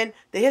of women,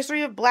 the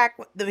history of black.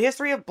 So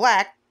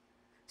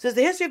it's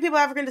the history of people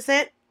of African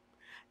descent,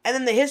 and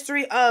then the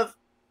history of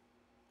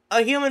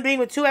a human being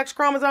with 2 X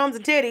chromosomes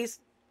and titties.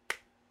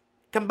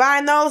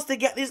 Combine those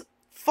together,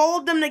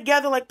 fold them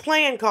together like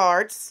playing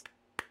cards.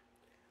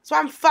 So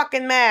I'm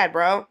fucking mad,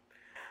 bro.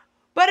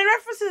 But in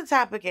reference to the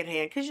topic at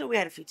hand, because we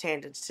had a few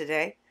tangents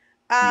today,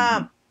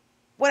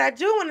 what I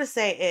do want to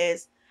say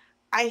is,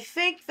 I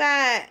think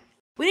that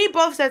we need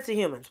both sets of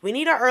humans. We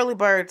need our early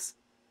birds.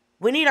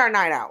 We need our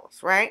night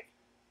owls, right?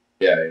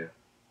 Yeah.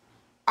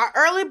 Our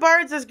early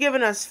birds is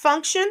giving us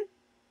function,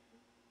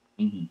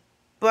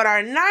 but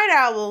our night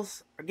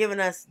owls are giving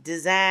us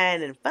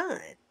design and fun.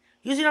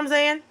 You see what I'm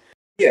saying?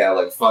 Yeah,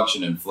 like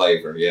function and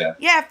flavor, yeah.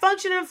 Yeah,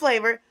 function and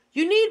flavor.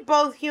 You need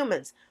both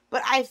humans.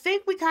 But I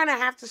think we kind of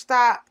have to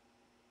stop.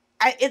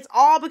 It's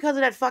all because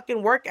of that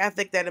fucking work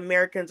ethic that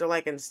Americans are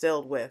like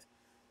instilled with.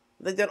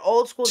 Like that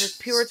old school,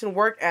 just Puritan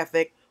work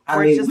ethic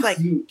where it's just like,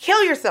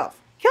 kill yourself.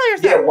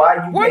 Yeah,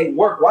 why you hate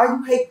work? Why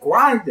you hate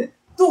grinding?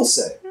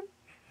 Dulce,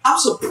 I'm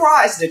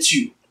surprised at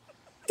you.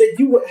 That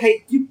you would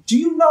hate you. Do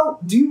you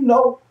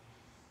know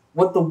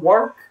what the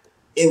work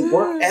in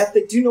work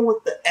ethic? Do you know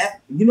what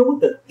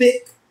the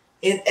thick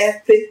in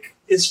ethic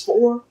is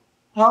for?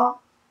 Huh?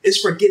 It's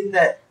for getting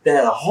that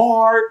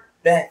hard,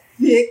 that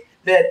thick,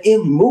 that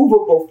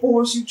immovable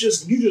force. You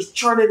just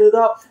churning it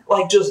up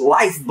like just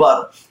life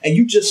butter, and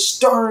you just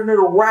stirring it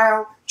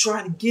around,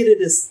 trying to get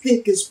it as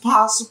thick as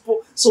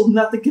possible, so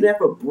nothing can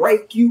ever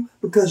break you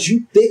because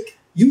you thick,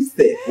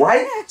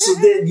 right? So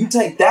then you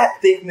take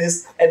that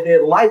thickness, and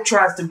then life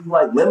tries to be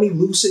like, let me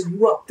loosen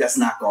you up. That's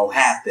not gonna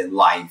happen,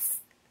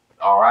 life.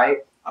 All right,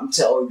 I'm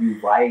telling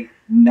you right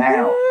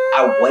now.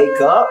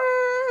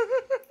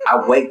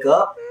 I wake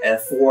up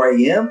at 4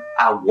 a.m.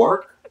 I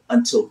work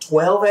until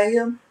 12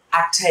 a.m.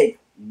 I take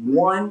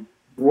one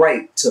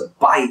break to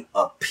bite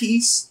a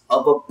piece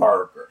of a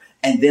burger.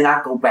 And then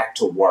I go back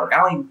to work. I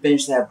don't even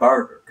finish that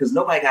burger because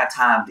nobody got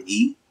time to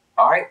eat.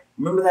 All right?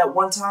 Remember that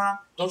one time?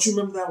 Don't you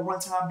remember that one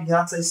time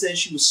Beyonce said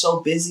she was so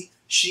busy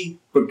she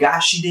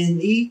forgot she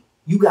didn't eat?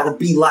 You got to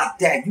be like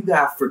that. You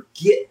got to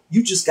forget.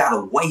 You just got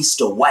to waste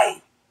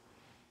away.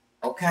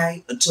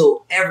 Okay?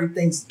 Until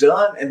everything's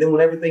done. And then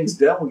when everything's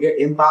done, when your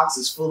inbox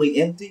is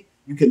fully empty,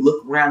 you can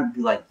look around and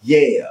be like,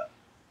 yeah.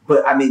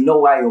 But I mean,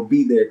 nobody will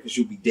be there because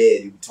you'll be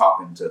dead. You'll be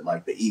talking to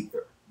like the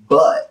ether.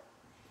 But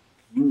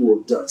you will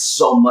have done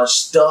so much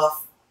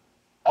stuff.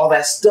 All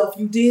that stuff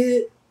you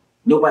did,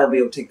 nobody will be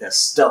able to take that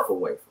stuff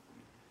away from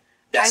you.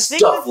 That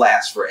stuff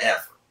lasts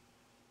forever.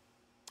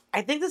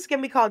 I think this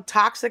can be called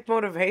toxic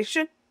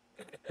motivation.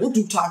 We'll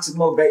do toxic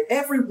motivation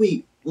every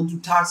week. We'll do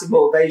toxic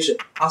motivation.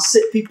 I'll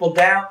sit people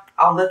down.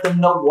 I'll let them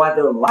know why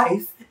their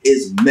life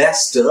is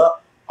messed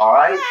up. All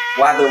right?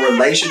 Why their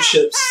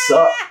relationships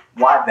suck.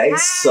 Why they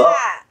suck.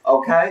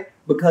 Okay?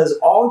 Because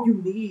all you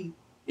need,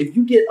 if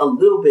you get a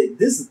little bit,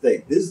 this is the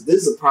thing. This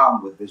is a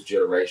problem with this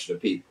generation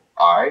of people.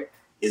 All right?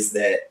 Is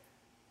that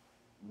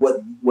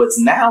what's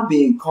now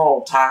being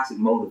called toxic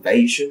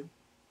motivation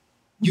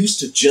used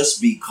to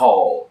just be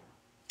called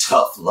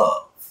tough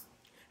love.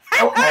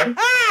 Okay?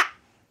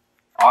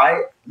 All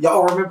right?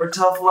 Y'all remember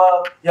tough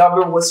love? Y'all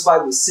remember when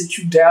somebody would sit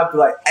you down and be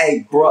like,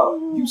 hey,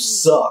 bro, you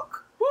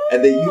suck.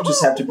 And then you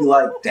just have to be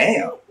like,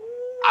 damn,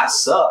 I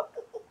suck.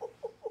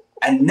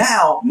 And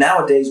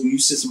nowadays, when you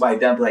sit somebody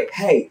down and be like,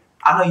 hey,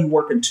 I know you're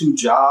working 2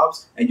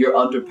 jobs and you're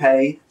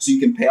underpaid so you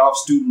can pay off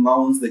student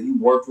loans that you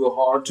worked real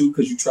hard to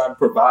because you try to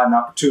provide an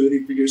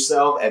opportunity for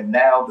yourself. And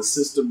now the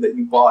system that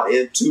you bought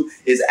into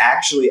is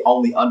actually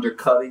only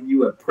undercutting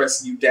you and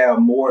pressing you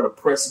down more and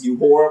oppressing you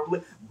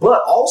horribly.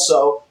 But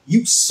also,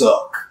 you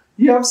suck.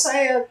 You know what I'm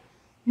saying?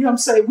 You know what I'm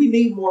saying? We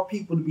need more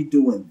people to be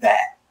doing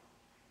that.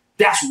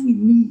 That's what we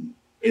need.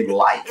 in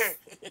life.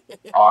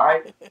 All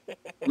right?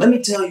 Let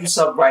me tell you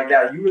something right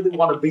now. You really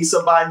want to be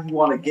somebody, you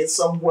want to get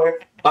somewhere,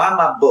 buy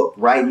my book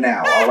right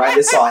now. All right?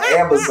 It's on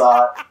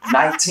Amazon,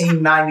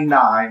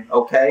 $19.99,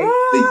 okay?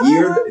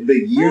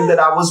 The year that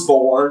I was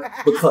born,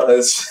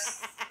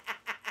 because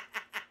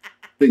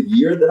the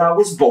year that I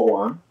was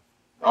born,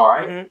 all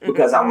right?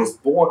 Because I was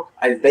born,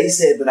 they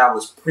said that I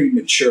was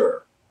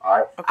premature. All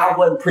right. Okay. I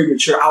wasn't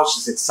premature. I was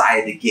just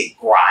excited to get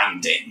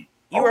grinding.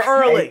 You were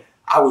early.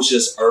 I was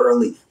just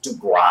early to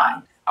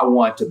grind. I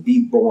wanted to be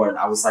born.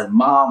 I was like,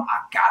 Mom, I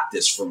got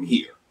this from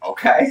here.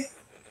 Okay.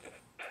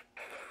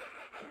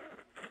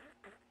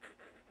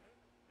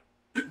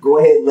 Go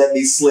ahead and let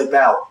me slip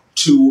out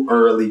too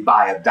early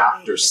by a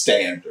doctor's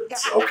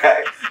standards.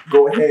 Okay.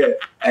 Go ahead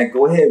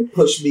and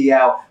push me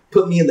out.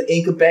 Put me in the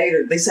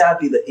incubator. They said I'd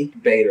be the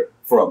incubator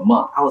for a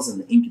month. I was in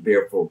the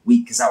incubator for a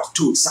week because I was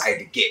too excited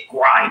to get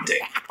grinding.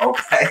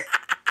 Okay.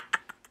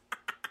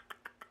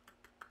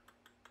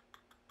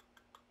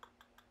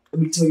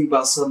 Let me tell you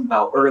about something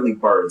about early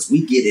birds.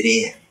 We get it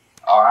in.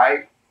 All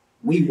right.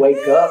 We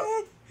wake up.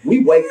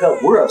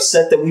 We're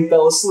upset that we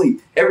fell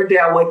asleep. Every day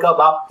I wake up,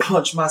 I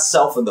punch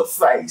myself in the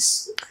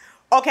face.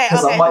 Okay.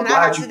 Because I'm like,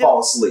 why'd you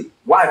fall asleep?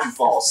 Why'd you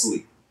fall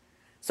asleep?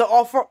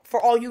 So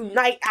for all you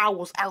night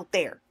owls out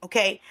there,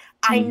 okay,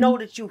 I know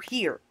that you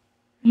hear.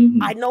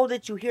 I know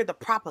that you hear the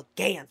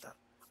propaganda,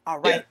 all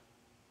right? Yeah.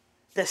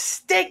 The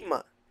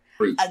stigma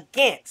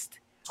against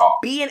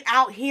being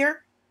out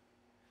here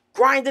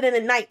grinding in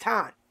the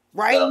nighttime,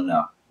 right? Let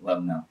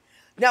them know.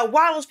 Now,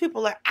 while those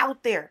people are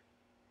out there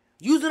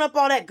using up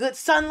all that good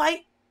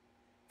sunlight,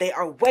 they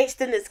are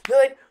wasting this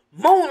good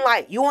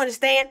moonlight. You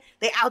understand?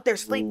 They out there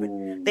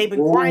sleeping. They've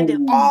been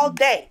grinding all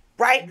day,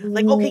 right?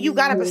 Like, okay, you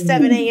got up at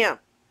 7 a.m.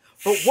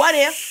 But what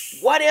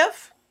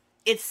if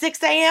it's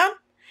 6 a.m.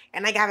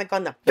 and I haven't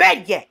gone to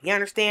bed yet? You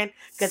understand?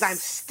 Because I'm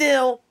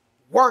still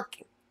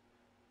working.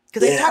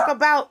 Because they talk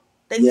about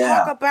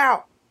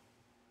the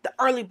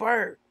early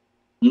bird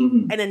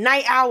and the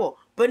night owl.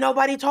 But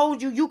nobody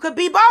told you could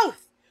be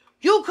both.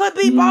 You could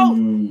be both.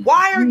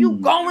 Why are you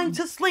going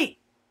to sleep?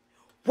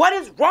 What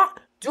is wrong?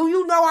 Do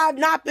you know I've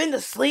not been to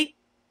sleep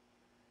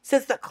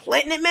since the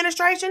Clinton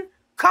administration?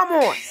 Come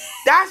on.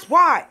 That's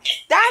why.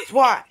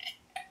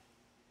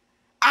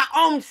 I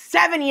own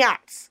 7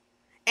 yachts,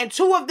 and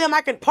 2 of them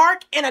I can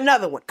park in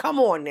another one. Come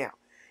on now.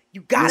 You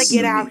got to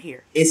get out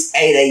here. It's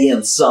 8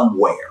 a.m.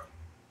 somewhere.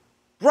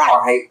 Right. All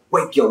right?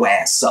 Wake your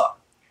ass up.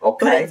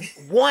 Okay? But it's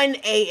 1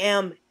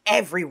 a.m.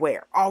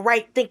 everywhere. All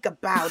right? Think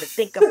about it.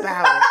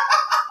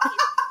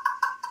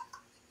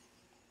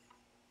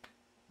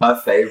 My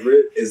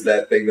favorite is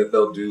that thing that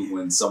they'll do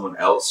when someone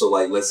else, so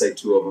like let's say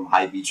 2 of them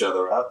hype each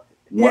other up.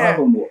 One of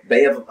them,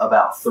 they have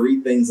about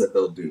 3 things that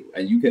they'll do.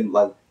 And you can,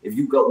 like, if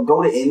you go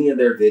to any of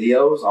their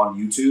videos on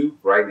YouTube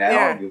right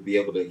now, you'll be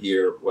able to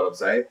hear what I'm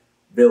saying.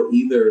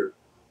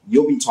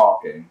 You'll be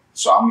talking,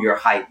 so I'm your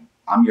hype.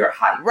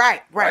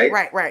 Right.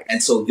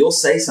 And so you'll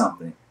say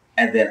something,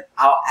 and then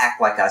I'll act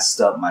like I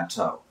stubbed my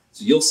toe.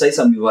 So you'll say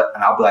something,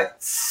 and I'll be like,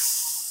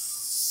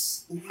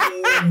 it's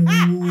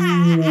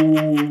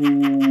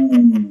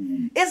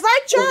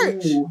like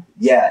church.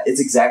 Yeah, it's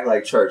exactly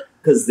like church.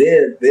 Because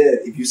then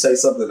if you say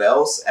something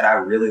else, and I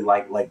really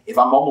like if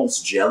I'm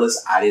almost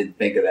jealous, I didn't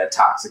think of that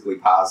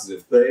toxically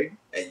positive thing,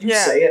 and you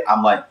say it,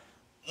 I'm like,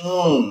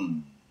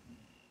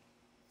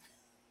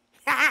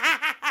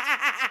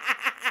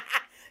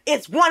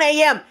 It's 1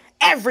 a.m.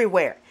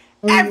 everywhere.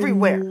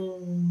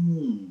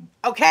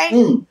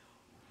 Okay?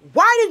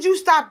 Why did you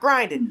stop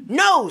grinding?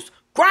 Nose,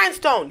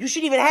 grindstone. You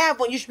shouldn't even have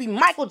one. You should be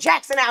Michael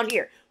Jackson out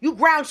here. You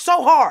grind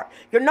so hard.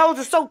 Your nose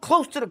is so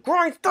close to the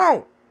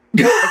grindstone.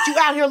 But you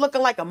out here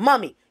looking like a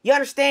mummy. You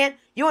understand?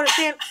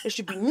 There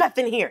should be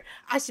nothing here.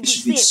 I should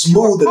be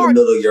smooth in the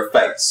middle of your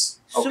face.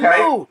 Okay?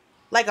 Smooth.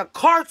 Like a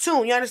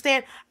cartoon. You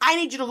understand? I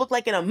need you to look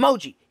like an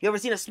emoji. You ever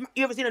seen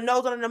a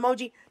nose on an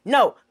emoji?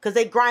 No, because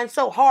they grind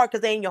so hard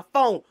because they in your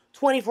phone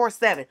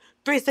 24/7,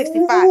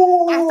 365.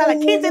 Hasta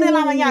las 15 de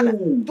la mañana.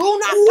 Do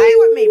not play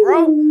with me,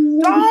 bro.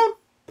 Don't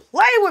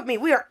play with me.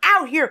 We are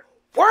out here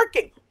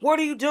working. What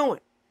are you doing?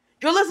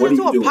 You're listening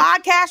to a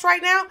podcast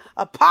right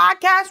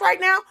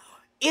now?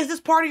 Is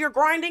this part of your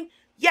grinding?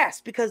 Yes,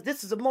 because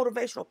this is a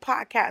motivational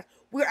podcast.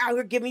 We're out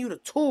here giving you the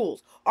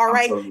tools. All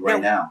right? I'm telling you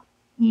right now.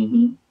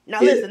 Mm-hmm.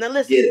 Now listen.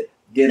 Get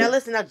it.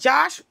 Listen. Now,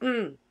 Josh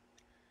didn't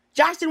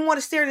want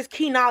to share this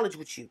key knowledge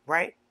with you,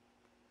 right?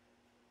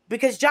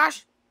 Because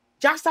Josh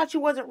thought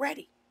you wasn't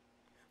ready.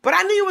 But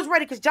I knew you was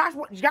ready because Josh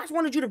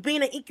wanted you to be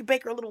in an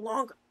incubator a little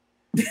longer.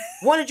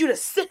 Wanted you to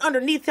sit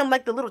underneath him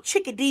like the little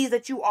chickadees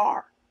that you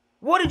are.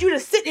 Wanted you to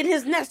sit in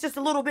his nest just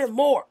a little bit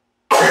more.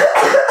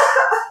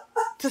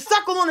 To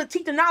suckle on the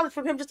teeth of knowledge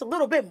from him just a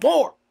little bit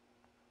more.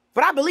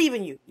 But I believe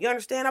in you. You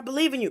understand? I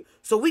believe in you.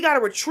 So we got a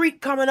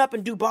retreat coming up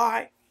in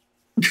Dubai.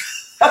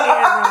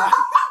 And,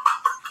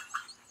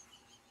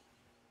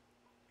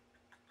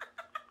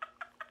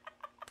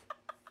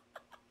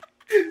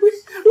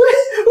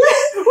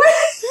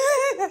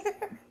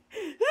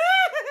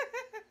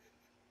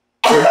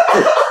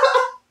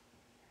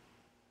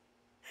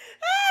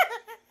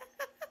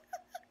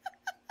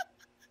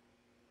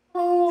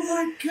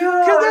 my Because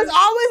god! there's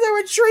always a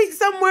retreat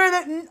somewhere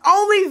that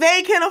only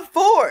they can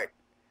afford.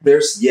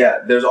 There's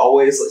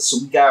always so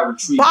we got a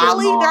retreat.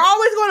 Bali, going on. they're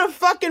always going to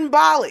fucking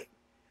Bali.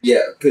 Yeah,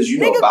 because you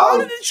know Nigga, Bali.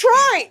 go to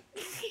Detroit.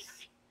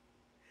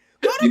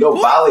 Go to You know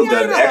Bali Boise,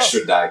 doesn't Idaho.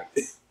 extradite.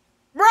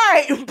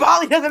 Right,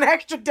 Bali doesn't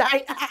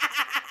extradite.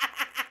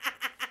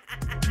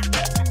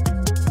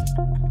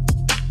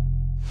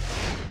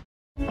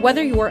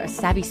 Whether you're a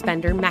savvy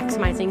spender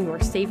maximizing your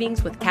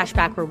savings with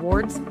cashback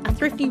rewards, a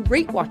thrifty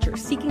rate watcher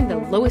seeking the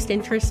lowest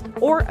interest,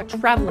 or a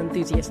travel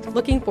enthusiast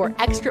looking for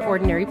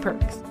extraordinary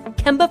perks,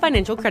 Kemba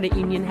Financial Credit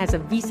Union has a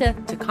visa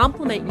to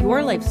complement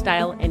your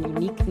lifestyle and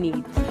unique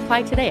needs.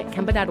 Apply today at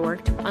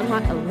Kemba.org to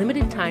unlock a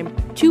limited time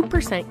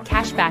 2%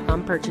 cash back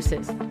on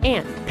purchases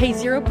and pay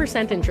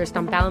 0% interest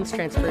on balance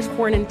transfers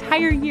for an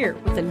entire year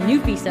with a new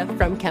visa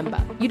from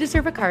Kemba. You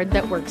deserve a card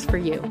that works for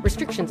you.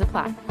 Restrictions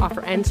apply.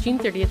 Offer ends June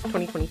 30th,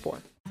 2024.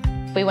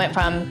 We went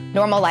from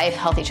normal life,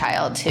 healthy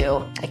child to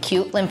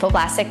acute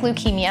lymphoblastic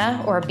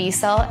leukemia or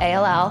B-cell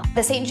ALL.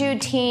 The St.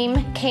 Jude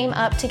team came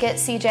up to get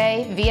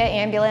CJ via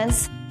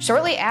ambulance.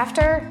 Shortly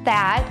after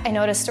that, I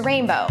noticed a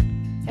rainbow.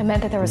 It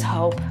meant that there was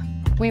hope.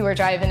 We were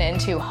driving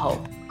into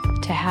hope.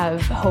 To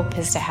have hope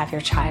is to have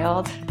your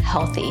child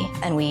healthy,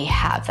 and we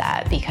have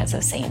that because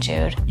of St.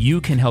 Jude. You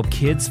can help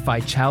kids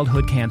fight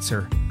childhood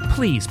cancer.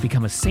 Please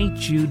become a St.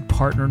 Jude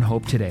Partner in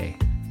Hope today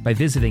by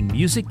visiting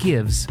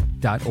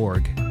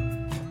musicgives.org.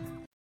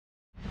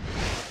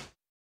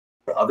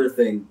 The other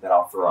thing that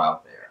I'll throw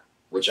out there,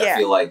 which I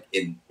feel like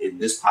in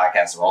this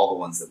podcast of all the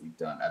ones that we've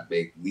done, I've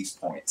made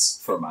least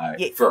points for my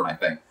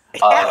thing.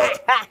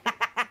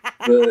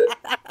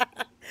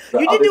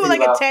 You did do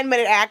like a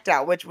 10-minute act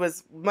out, which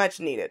was much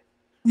needed.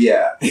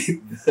 Yeah.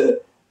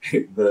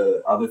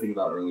 The other thing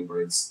about early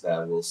birds that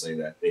I will say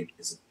that I think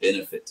is a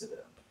benefit to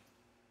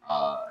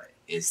them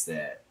is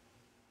that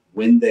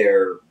when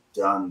they're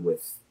done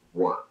with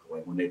work,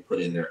 like when they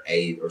put in their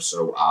 8 or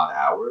so odd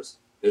hours,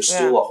 there's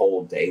still a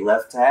whole day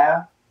left to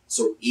have.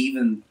 So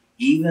even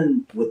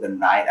with a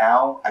night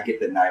owl, I get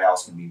that night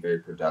owls can be very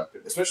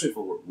productive, especially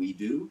for what we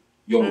do.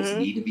 You almost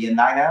need to be a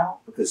night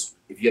owl because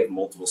if you have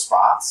multiple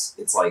spots,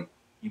 it's like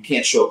you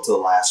can't show up to the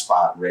last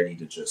spot ready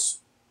to just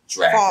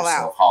drag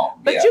yourself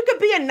home. But you could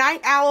be a night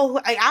owl.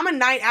 I'm a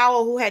night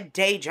owl who had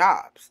day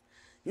jobs.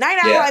 Night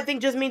owl, I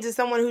think, just means it's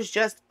someone who's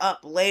just up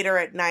later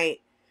at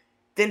night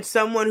than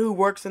someone who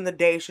works in the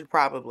day should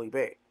probably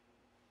be.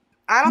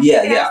 I don't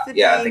think it has to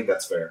be. I think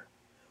that's fair.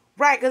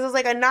 Right, because it's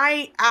like a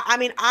night. I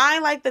mean, I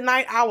like the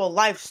night owl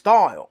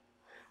lifestyle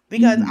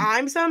because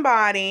I'm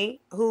somebody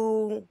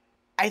who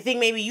I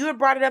think maybe you had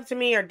brought it up to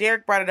me or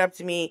Derek brought it up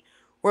to me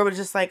where it was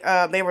just like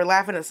they were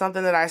laughing at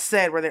something that I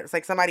said where it's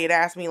like somebody had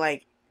asked me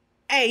like,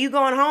 hey, you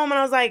going home? And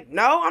I was like,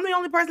 no, I'm the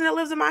only person that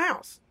lives in my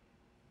house.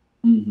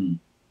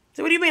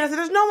 So what do you mean? I said,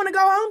 there's no one to go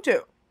home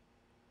to.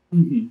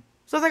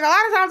 So it's like a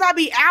lot of times I'll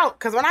be out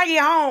because when I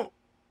get home,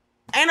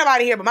 ain't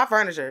nobody here but my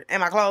furniture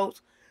and my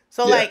clothes.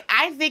 So, like,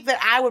 I think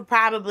that I would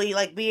probably,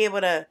 like, be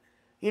able to,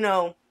 you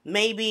know,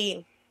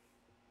 maybe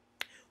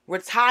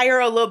retire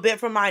a little bit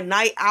from my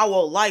night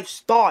owl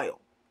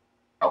lifestyle.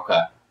 Okay.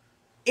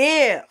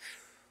 If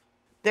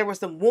there were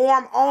some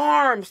warm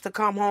arms to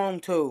come home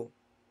to.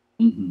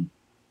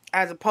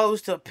 As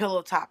opposed to a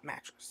pillow top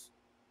mattress.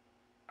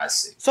 I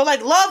see. So,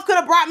 like, love could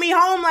have brought me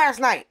home last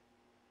night.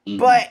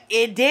 But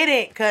it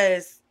didn't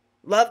because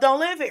love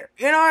don't live here.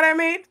 You know what I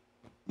mean?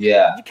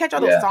 Yeah. Did you catch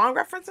all those song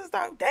references,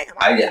 though? Damn.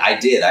 I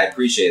did. I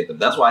appreciate them.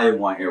 That's why I didn't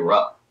want to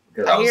interrupt.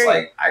 Because I was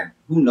like,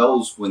 who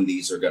knows when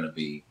these are going to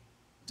be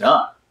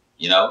done?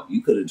 You know?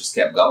 You could have just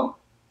kept going.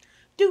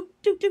 Do.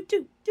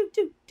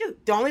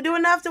 Only do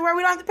enough to where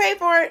we don't have to pay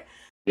for it.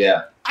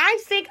 Yeah. I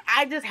think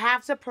I just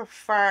have to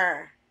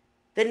prefer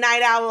the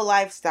night owl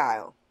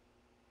lifestyle.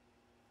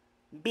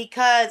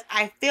 Because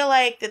I feel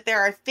like that there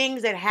are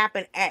things that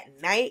happen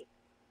at night.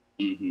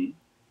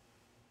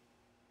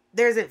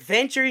 There's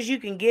adventures you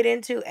can get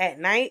into at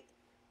night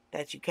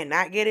that you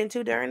cannot get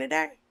into during the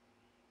day.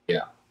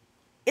 Yeah.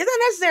 It's not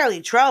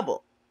necessarily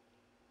trouble.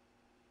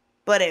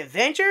 But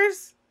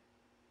adventures?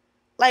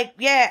 Like,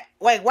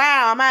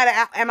 wow, am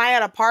I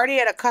at a party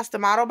at a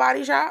custom auto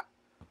body shop?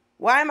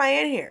 Why am I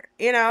in here?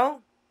 You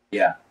know?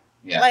 Yeah.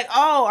 Yeah. Like,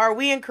 oh, are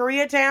we in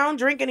Koreatown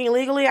drinking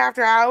illegally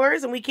after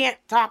hours and we can't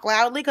talk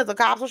loudly because the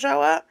cops will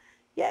show up?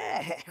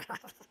 Yeah.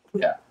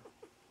 Yeah.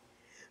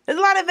 There's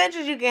a lot of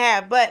adventures you can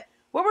have, but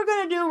what we're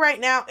going to do right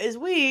now is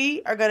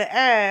we are going to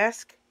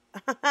ask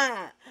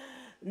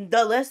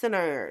the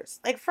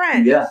listeners, like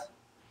friends,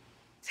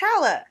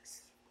 tell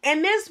us.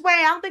 And this way,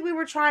 I don't think we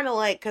were trying to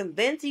like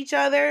convince each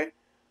other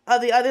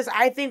of the others.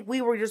 I think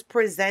we were just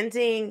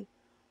presenting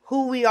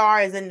who we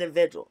are as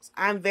individuals.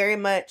 I'm very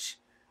much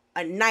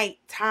a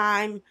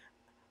nighttime.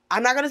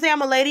 I'm not going to say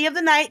I'm a lady of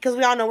the night because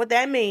we all know what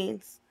that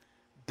means.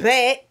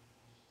 But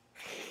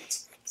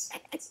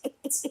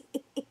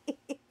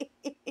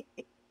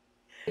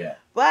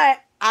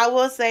But I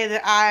will say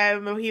that I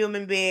am a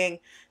human being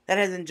that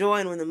has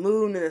enjoyed when the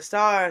moon and the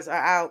stars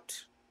are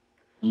out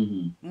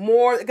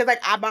more. Because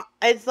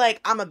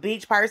I'm a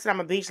beach person.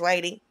 I'm a beach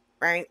lady,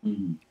 right?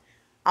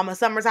 I'm a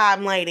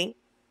summertime lady.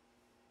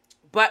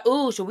 But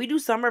should we do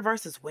summer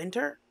versus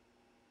winter?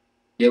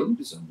 Yeah, we can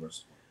do summer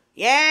versus winter.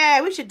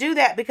 Yeah, we should do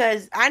that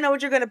because I know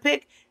what you're gonna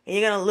pick and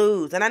you're gonna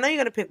lose, and I know you're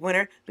gonna pick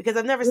winter because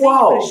I've never seen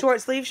you in a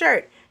short sleeve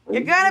shirt.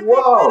 You're gonna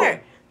pick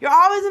winter. You're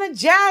always in a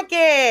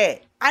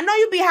jacket. I know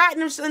you be hot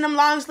in them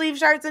long sleeve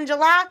shirts in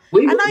July.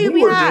 I know you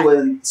be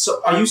hot.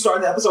 So, are you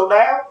starting the episode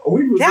now?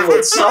 We were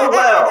doing so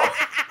well.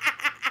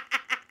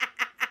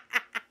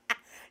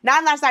 No,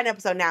 I'm not starting the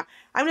episode now.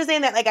 I'm just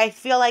saying that, like, I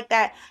feel like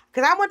that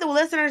because I want the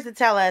listeners to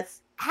tell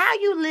us how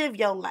you live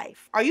your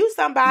life. Are you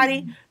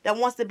somebody that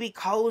wants to be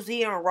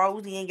cozy and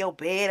rosy in your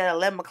bed at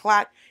 11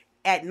 o'clock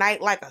at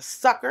night like a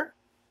sucker?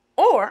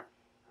 Or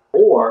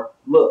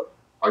look,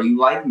 are you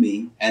like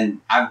me?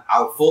 And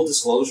I'll full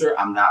disclosure,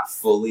 I'm not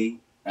fully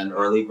an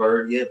early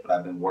bird yet, but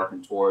I've been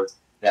working towards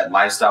that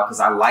lifestyle because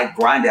I like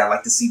grinding. I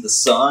like to see the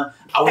sun.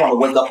 I want to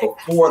wake up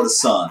before the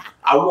sun.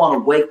 I want to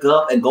wake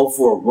up and go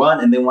for a run,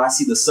 and then when I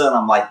see the sun,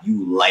 I'm like,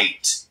 you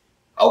late.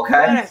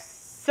 Okay? What a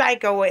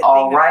psycho thing.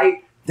 All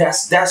right?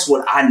 That's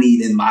what I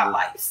need in my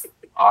life.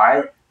 All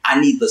right? I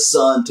need the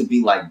sun to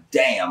be like,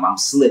 damn, I'm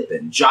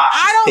slipping. Josh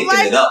is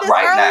picking it up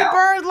right now. I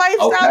don't like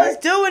what this early bird lifestyle is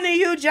doing to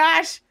you,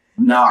 Josh.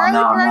 No. Early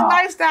bird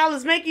lifestyle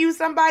is making you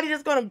somebody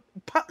that's going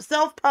to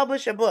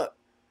self-publish a book.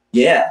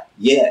 Yeah,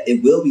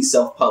 it will be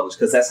self-published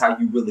because that's how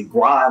you really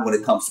grind when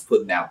it comes to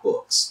putting out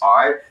books, all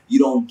right? You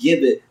don't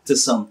give it to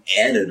some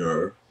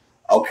editor,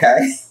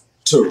 okay,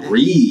 to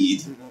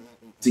read,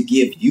 to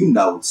give you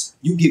notes.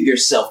 You give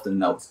yourself the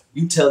notes.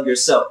 You tell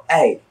yourself,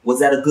 hey,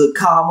 was that a good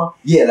comma?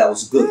 Yeah, that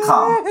was a good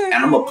comma. And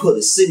I'm going to put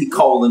a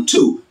semicolon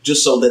too,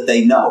 just so that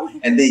they know.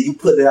 And then you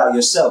put it out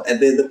yourself. And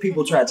then the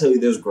people try to tell you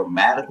there's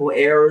grammatical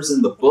errors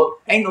in the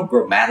book. Ain't no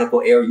grammatical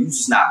error. You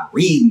just not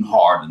reading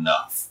hard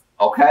enough,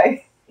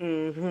 okay? So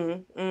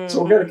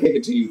we're going to kick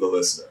it to you, the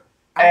listener.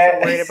 I'm so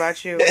worried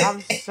about you.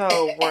 I'm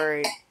so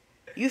worried.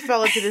 You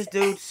fell into this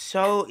dude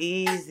so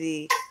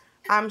easy.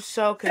 I'm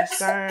so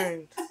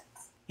concerned.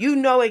 You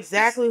know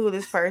exactly who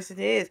this person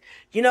is.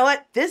 You know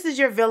what? This is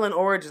your villain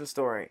origin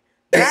story.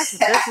 This is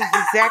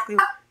exactly...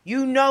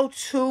 You know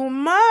too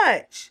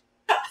much.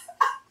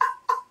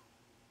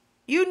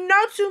 You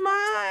know too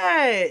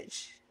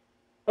much.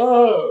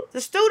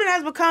 The student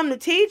has become the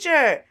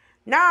teacher.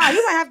 Nah,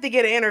 you might have to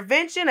get an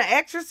intervention, an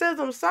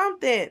exorcism,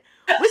 something.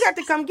 We got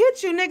to come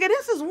get you, nigga.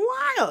 This is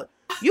wild.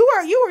 You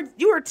have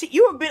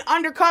been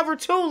undercover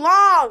too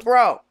long,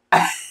 bro.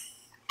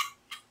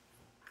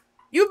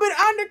 You've been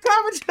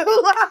undercover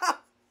too long.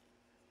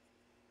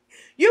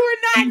 You were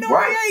not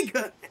Noriega.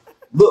 Right.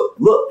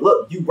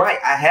 Look, you right.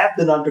 I have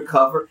been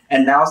undercover,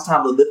 and now it's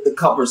time to lift the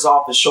covers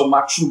off and show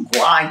my true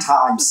grind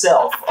time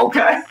self,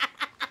 okay?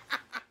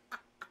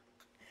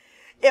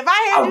 If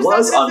I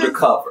was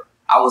undercover.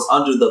 I was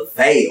under the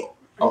veil,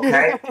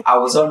 okay? I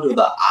was under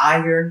the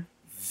iron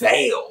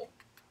veil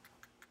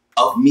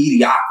of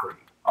mediocrity,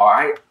 all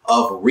right?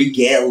 Of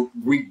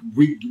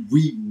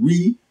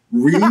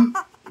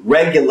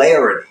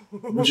regularity,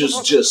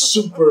 just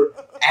super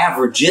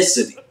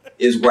averagicity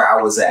is where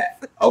I was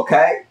at,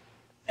 okay?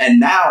 And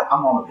now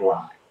I'm on a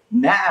grind.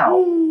 Now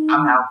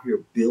I'm out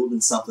here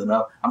building something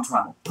up. I'm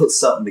trying to put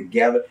something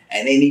together,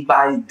 and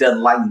anybody that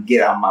doesn't like me,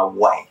 get out of my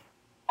way,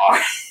 all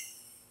right?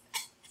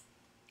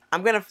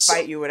 I'm going to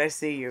fight you when I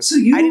see you.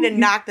 I need to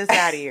knock this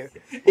out of you.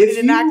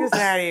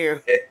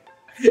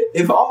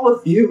 If all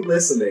of you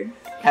listening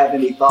have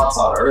any thoughts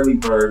on early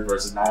bird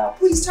versus night owl,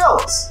 please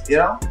tell us,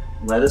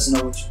 Let us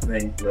know what you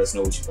think. Let us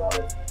know what you thought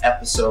of the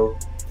episode.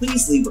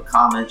 Please leave a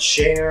comment,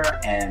 share,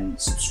 and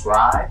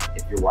subscribe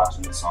if you're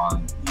watching this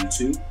on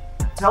YouTube.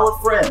 Tell a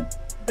friend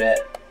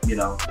that,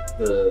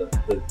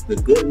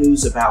 the good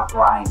news about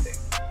grinding.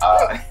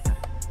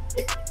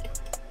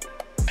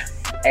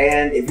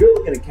 And if you're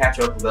looking to catch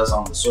up with us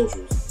on the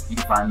socials, you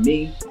can find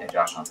me at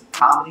Josh Johnson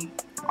Comedy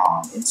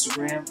on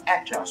Instagram,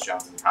 at Josh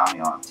Johnson Comedy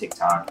on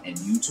TikTok and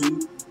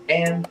YouTube,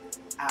 and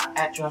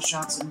at Josh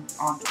Johnson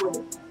on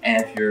Twitter.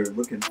 And if you're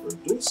looking for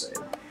Dulce,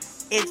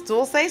 it's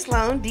Dulce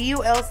Sloan,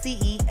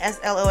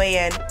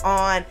 DulceSloan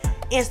on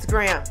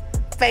Instagram,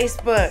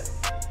 Facebook,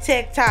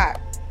 TikTok,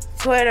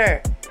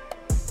 Twitter.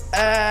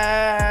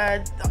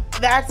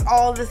 That's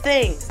all the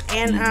things.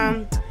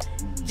 And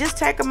just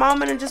take a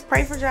moment and just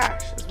pray for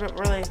Josh. That's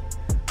what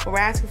we're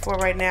asking for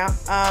right now.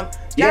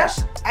 Josh,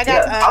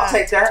 I'll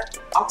take that.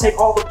 I'll take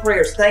all the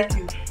prayers. Thank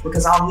you,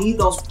 because I'll need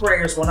those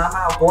prayers when I'm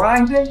out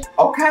grinding.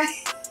 Okay.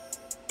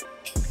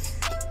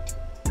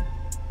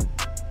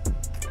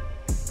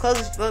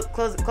 Close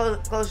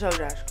the show,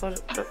 Josh.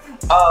 Close.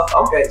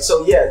 Okay,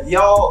 so yeah,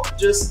 y'all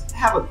just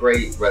have a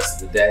great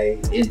rest of the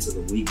day into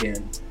the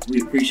weekend.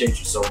 We appreciate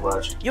you so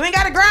much. You ain't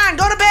gotta grind.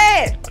 Go to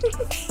bed.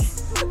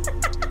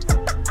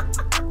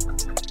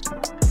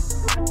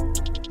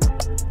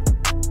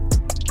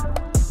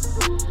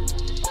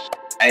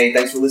 Hey,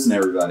 thanks for listening,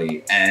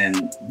 everybody.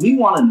 And we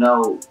want to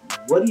know,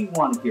 what do you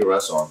want to hear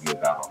us argue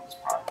about on this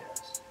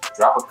podcast?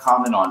 Drop a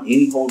comment on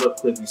any hold-up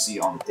clip you see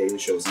on The Daily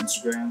Show's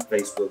Instagram,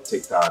 Facebook,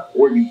 TikTok,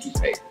 or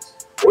YouTube pages.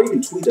 Or you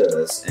can tweet at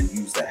us and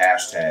use the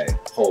hashtag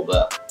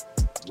 #HoldUp.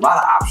 A lot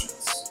of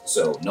options,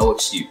 so no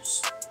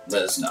excuse.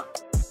 Let us know.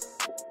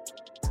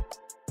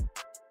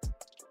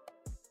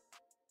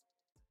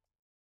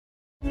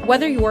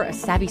 Whether you're a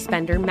savvy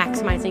spender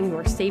maximizing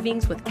your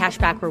savings with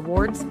cashback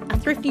rewards, a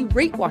thrifty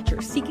rate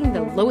watcher seeking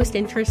the lowest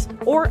interest,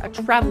 or a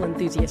travel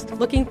enthusiast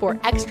looking for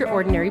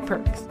extraordinary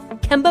perks,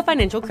 Kemba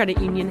Financial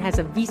Credit Union has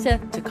a visa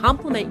to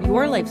complement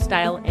your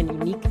lifestyle and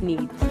unique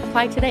needs.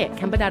 Apply today at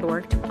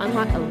Kemba.org to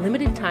unlock a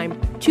limited-time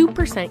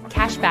 2%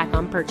 cash back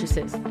on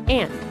purchases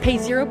and pay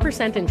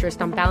 0%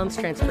 interest on balance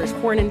transfers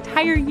for an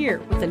entire year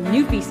with a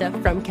new visa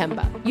from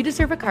Kemba. You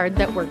deserve a card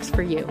that works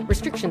for you.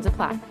 Restrictions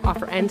apply.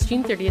 Offer ends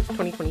June 30th,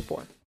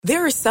 2024.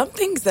 There are some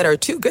things that are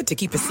too good to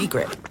keep a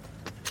secret.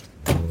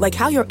 Like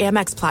how your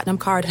Amex Platinum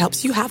card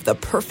helps you have the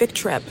perfect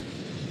trip.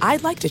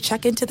 I'd like to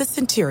check into the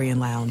Centurion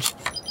Lounge.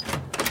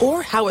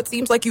 Or how it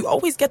seems like you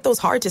always get those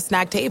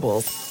hard-to-snag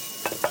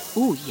tables.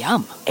 Ooh,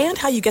 yum. And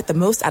how you get the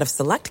most out of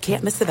select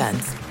can't-miss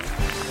events.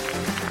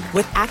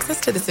 With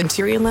access to the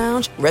Centurion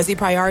Lounge, Resi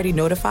Priority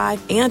Notify,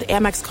 and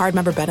Amex card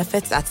member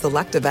benefits at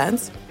select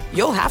events,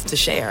 you'll have to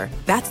share.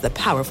 That's the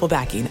powerful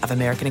backing of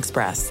American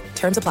Express.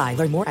 Terms apply.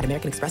 Learn more at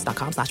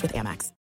americanexpress.com/withAmex.